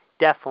hopefully,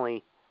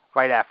 definitely,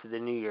 right after the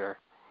New Year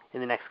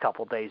in the next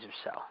couple of days or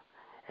so,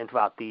 and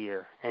throughout the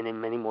year, and in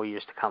many more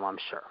years to come, I'm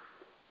sure.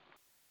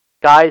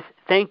 Guys,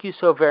 thank you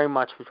so very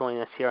much for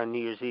joining us here on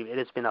New Year's Eve. It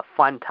has been a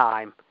fun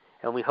time,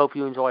 and we hope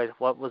you enjoyed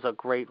what was a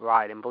great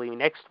ride. And believe me,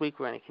 next week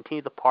we're going to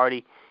continue the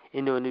party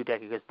into a new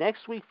decade, because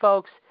next week,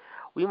 folks,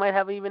 we might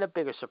have even a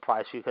bigger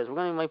surprise for you, because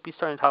might be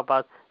starting to talk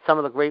about some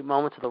of the great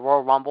moments of the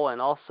Royal Rumble,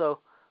 and also,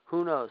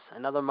 who knows,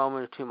 another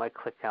moment or two might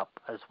click up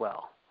as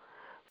well.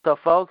 So,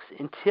 folks,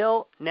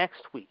 until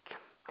next week,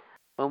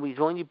 when we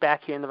join you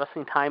back here in the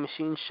Wrestling Time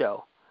Machine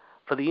show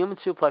for the Human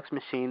Suplex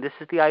Machine, this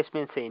is the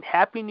Iceman saying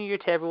Happy New Year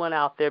to everyone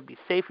out there. Be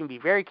safe and be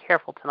very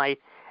careful tonight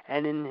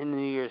and in the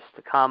New Year's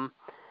to come.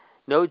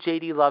 Know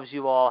JD loves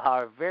you all,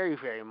 however, very,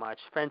 very much,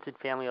 friends and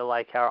family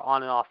alike, however,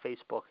 on and off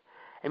Facebook.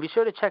 And be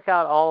sure to check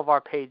out all of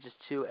our pages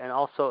too, and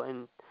also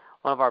in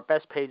one of our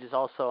best pages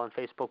also on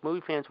Facebook,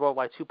 Movie Fans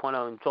Worldwide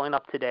 2.0, and join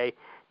up today.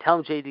 Tell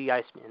them JD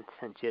Iceman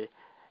sent you,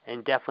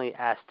 and definitely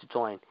ask to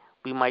join.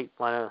 We might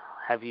want to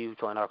have you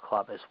join our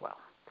club as well.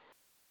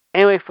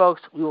 Anyway,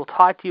 folks, we will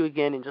talk to you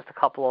again in just a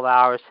couple of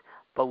hours,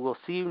 but we'll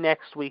see you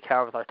next week,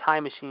 however, with our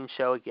Time Machine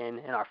show again,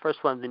 in our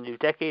first one of the new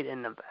decade,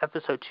 and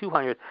episode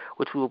 200,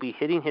 which we will be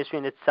hitting history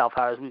in itself,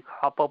 as we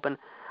pop open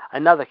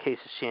another case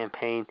of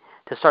champagne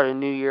to start a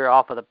new year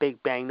off with a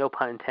big bang, no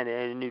pun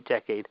intended, and a new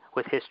decade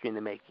with history in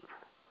the making.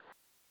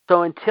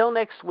 So until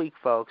next week,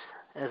 folks,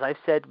 as I've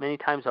said many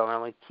times over,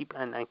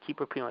 and I keep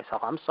repeating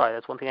myself, I'm sorry,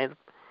 that's one thing I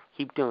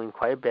keep doing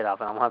quite a bit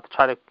of, and I'm going to have to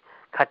try to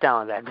cut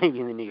down on that maybe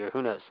in the new year,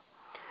 who knows.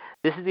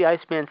 This is the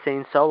Iceman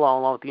saying so long,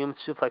 along with the Human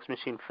Suplex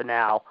Machine for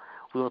now.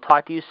 We will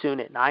talk to you soon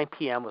at 9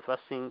 p.m. with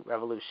Wrestling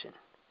Revolution.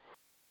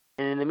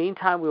 And in the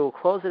meantime, we will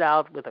close it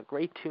out with a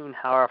great tune,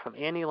 however, from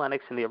Annie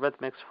Lennox and the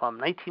Eurythmics from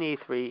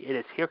 1983. It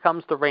is Here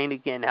Comes the Rain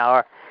again,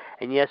 however.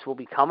 And yes, we'll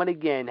be coming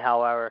again,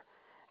 however,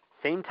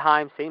 same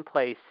time, same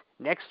place,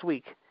 next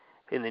week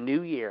in the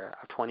new year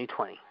of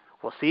 2020.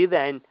 We'll see you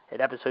then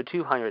at episode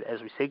 200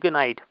 as we say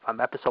goodnight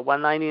from episode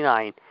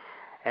 199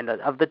 and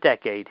of the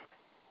decade,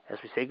 as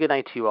we say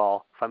goodnight to you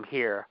all from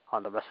here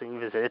on the Wrestling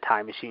Revisited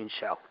Time Machine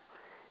show.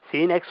 See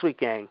you next week,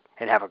 gang,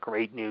 and have a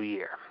great new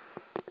year.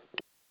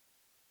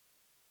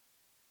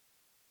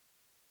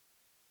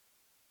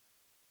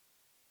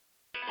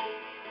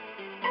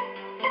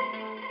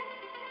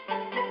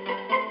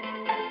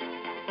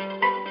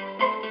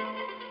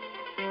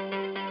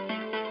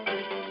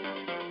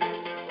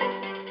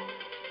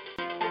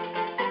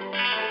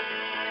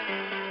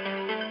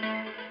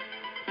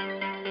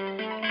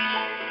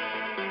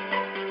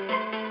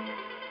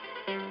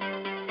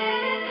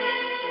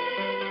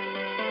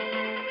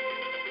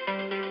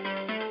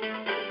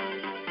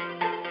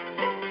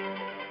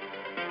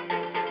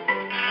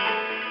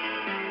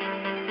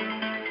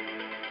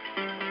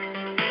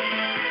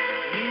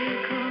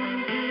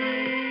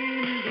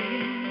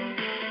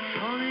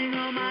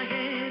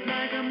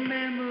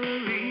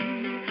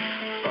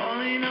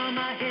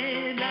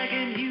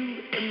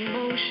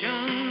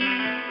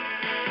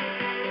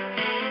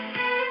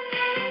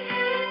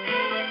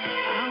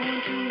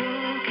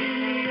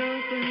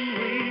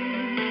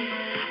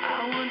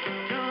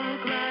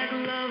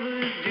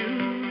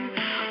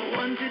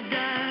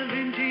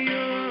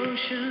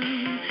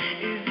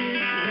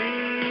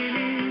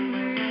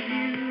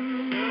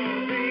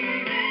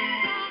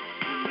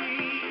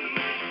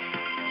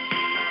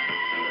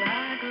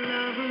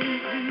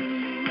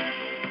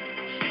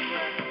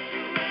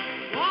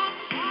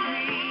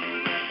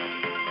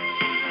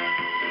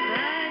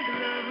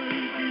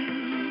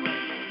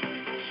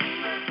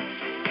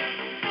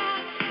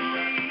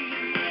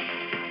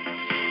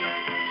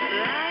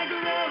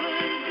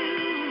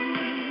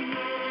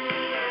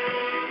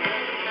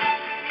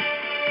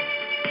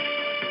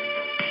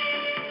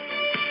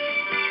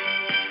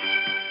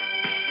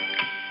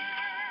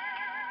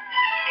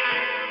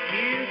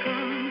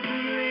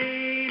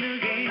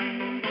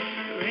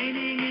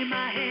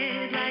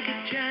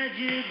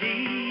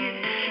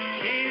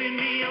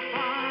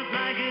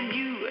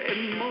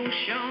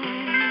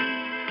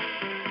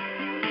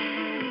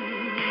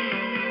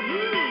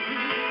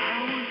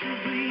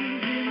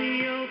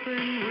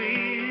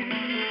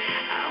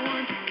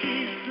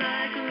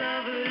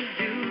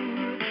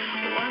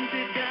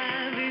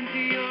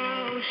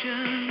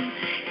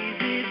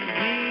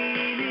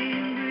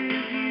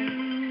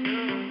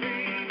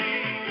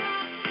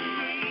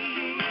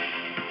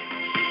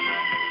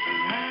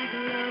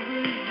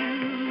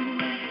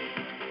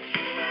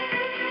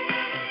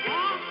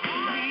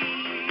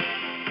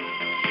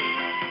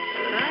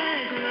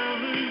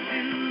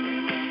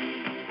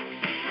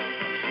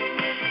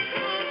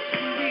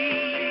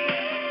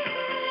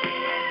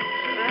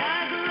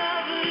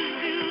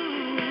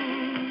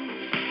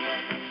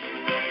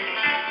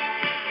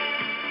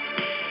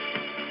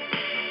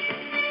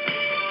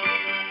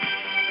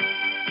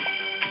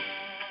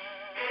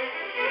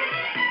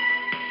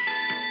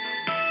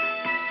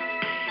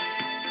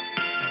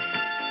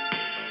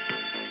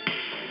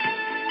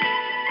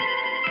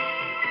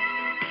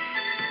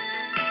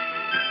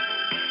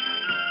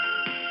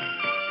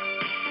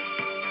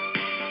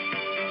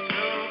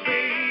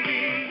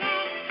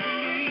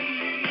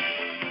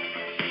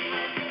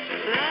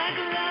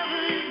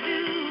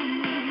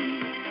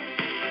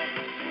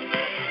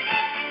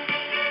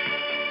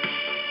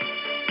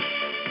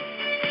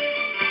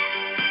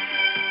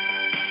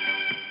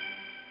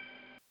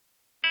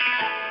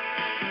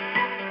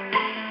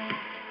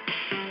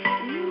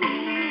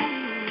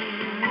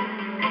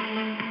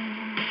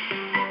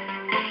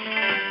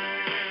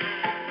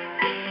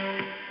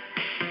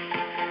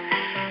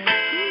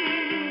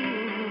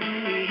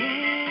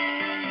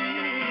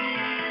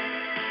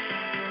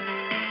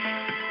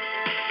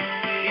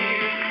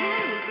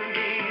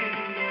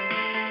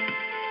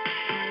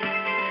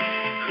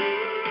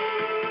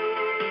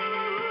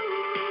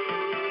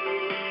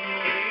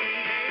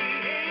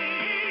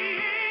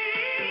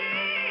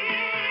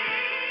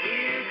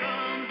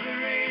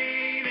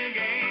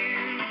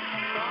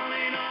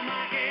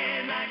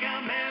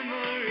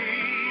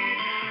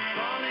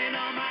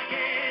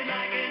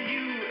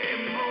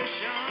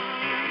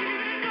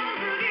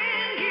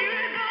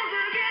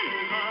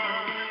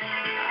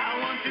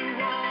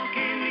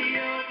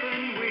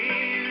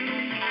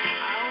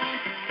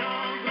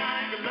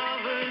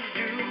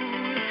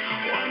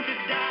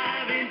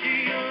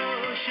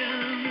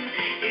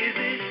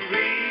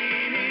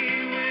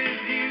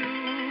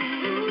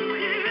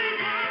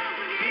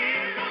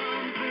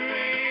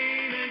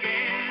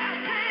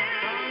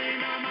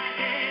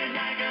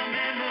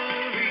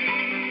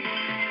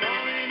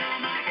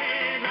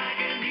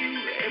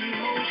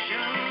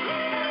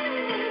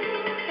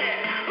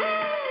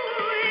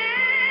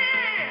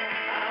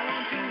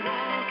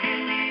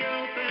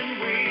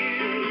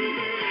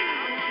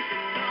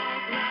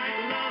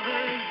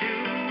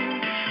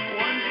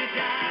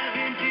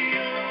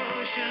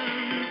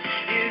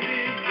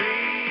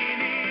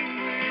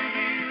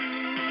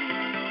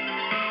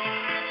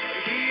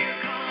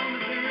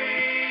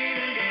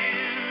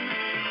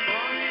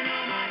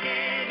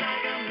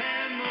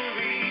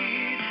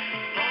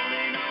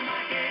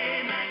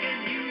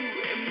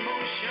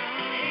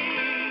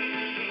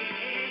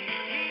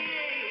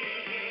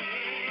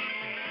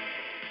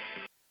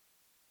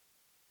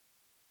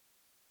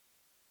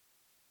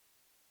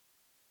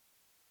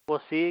 We'll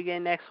see you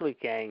again next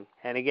week, gang.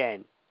 And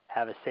again,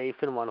 have a safe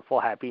and wonderful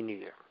Happy New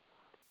Year.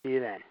 See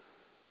you then.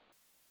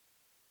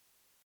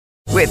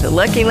 With the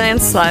Lucky Land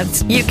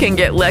Slots, you can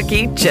get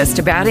lucky just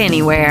about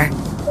anywhere.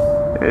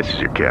 This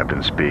is your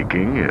captain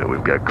speaking.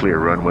 We've got clear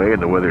runway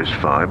and the weather's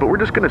fine, but we're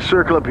just going to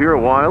circle up here a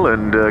while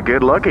and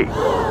get lucky.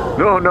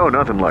 No,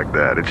 nothing like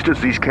that. It's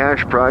just these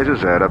cash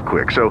prizes add up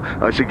quick. So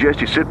I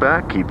suggest you sit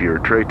back, keep your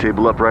tray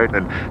table upright,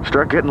 and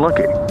start getting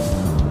lucky.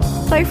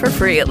 Play for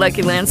free at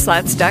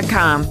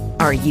LuckyLandSlots.com.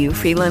 Are you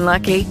feeling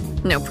lucky?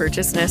 No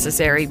purchase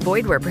necessary.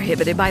 Void where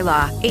prohibited by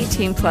law.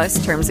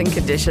 18+ terms and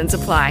conditions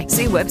apply.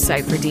 See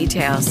website for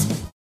details.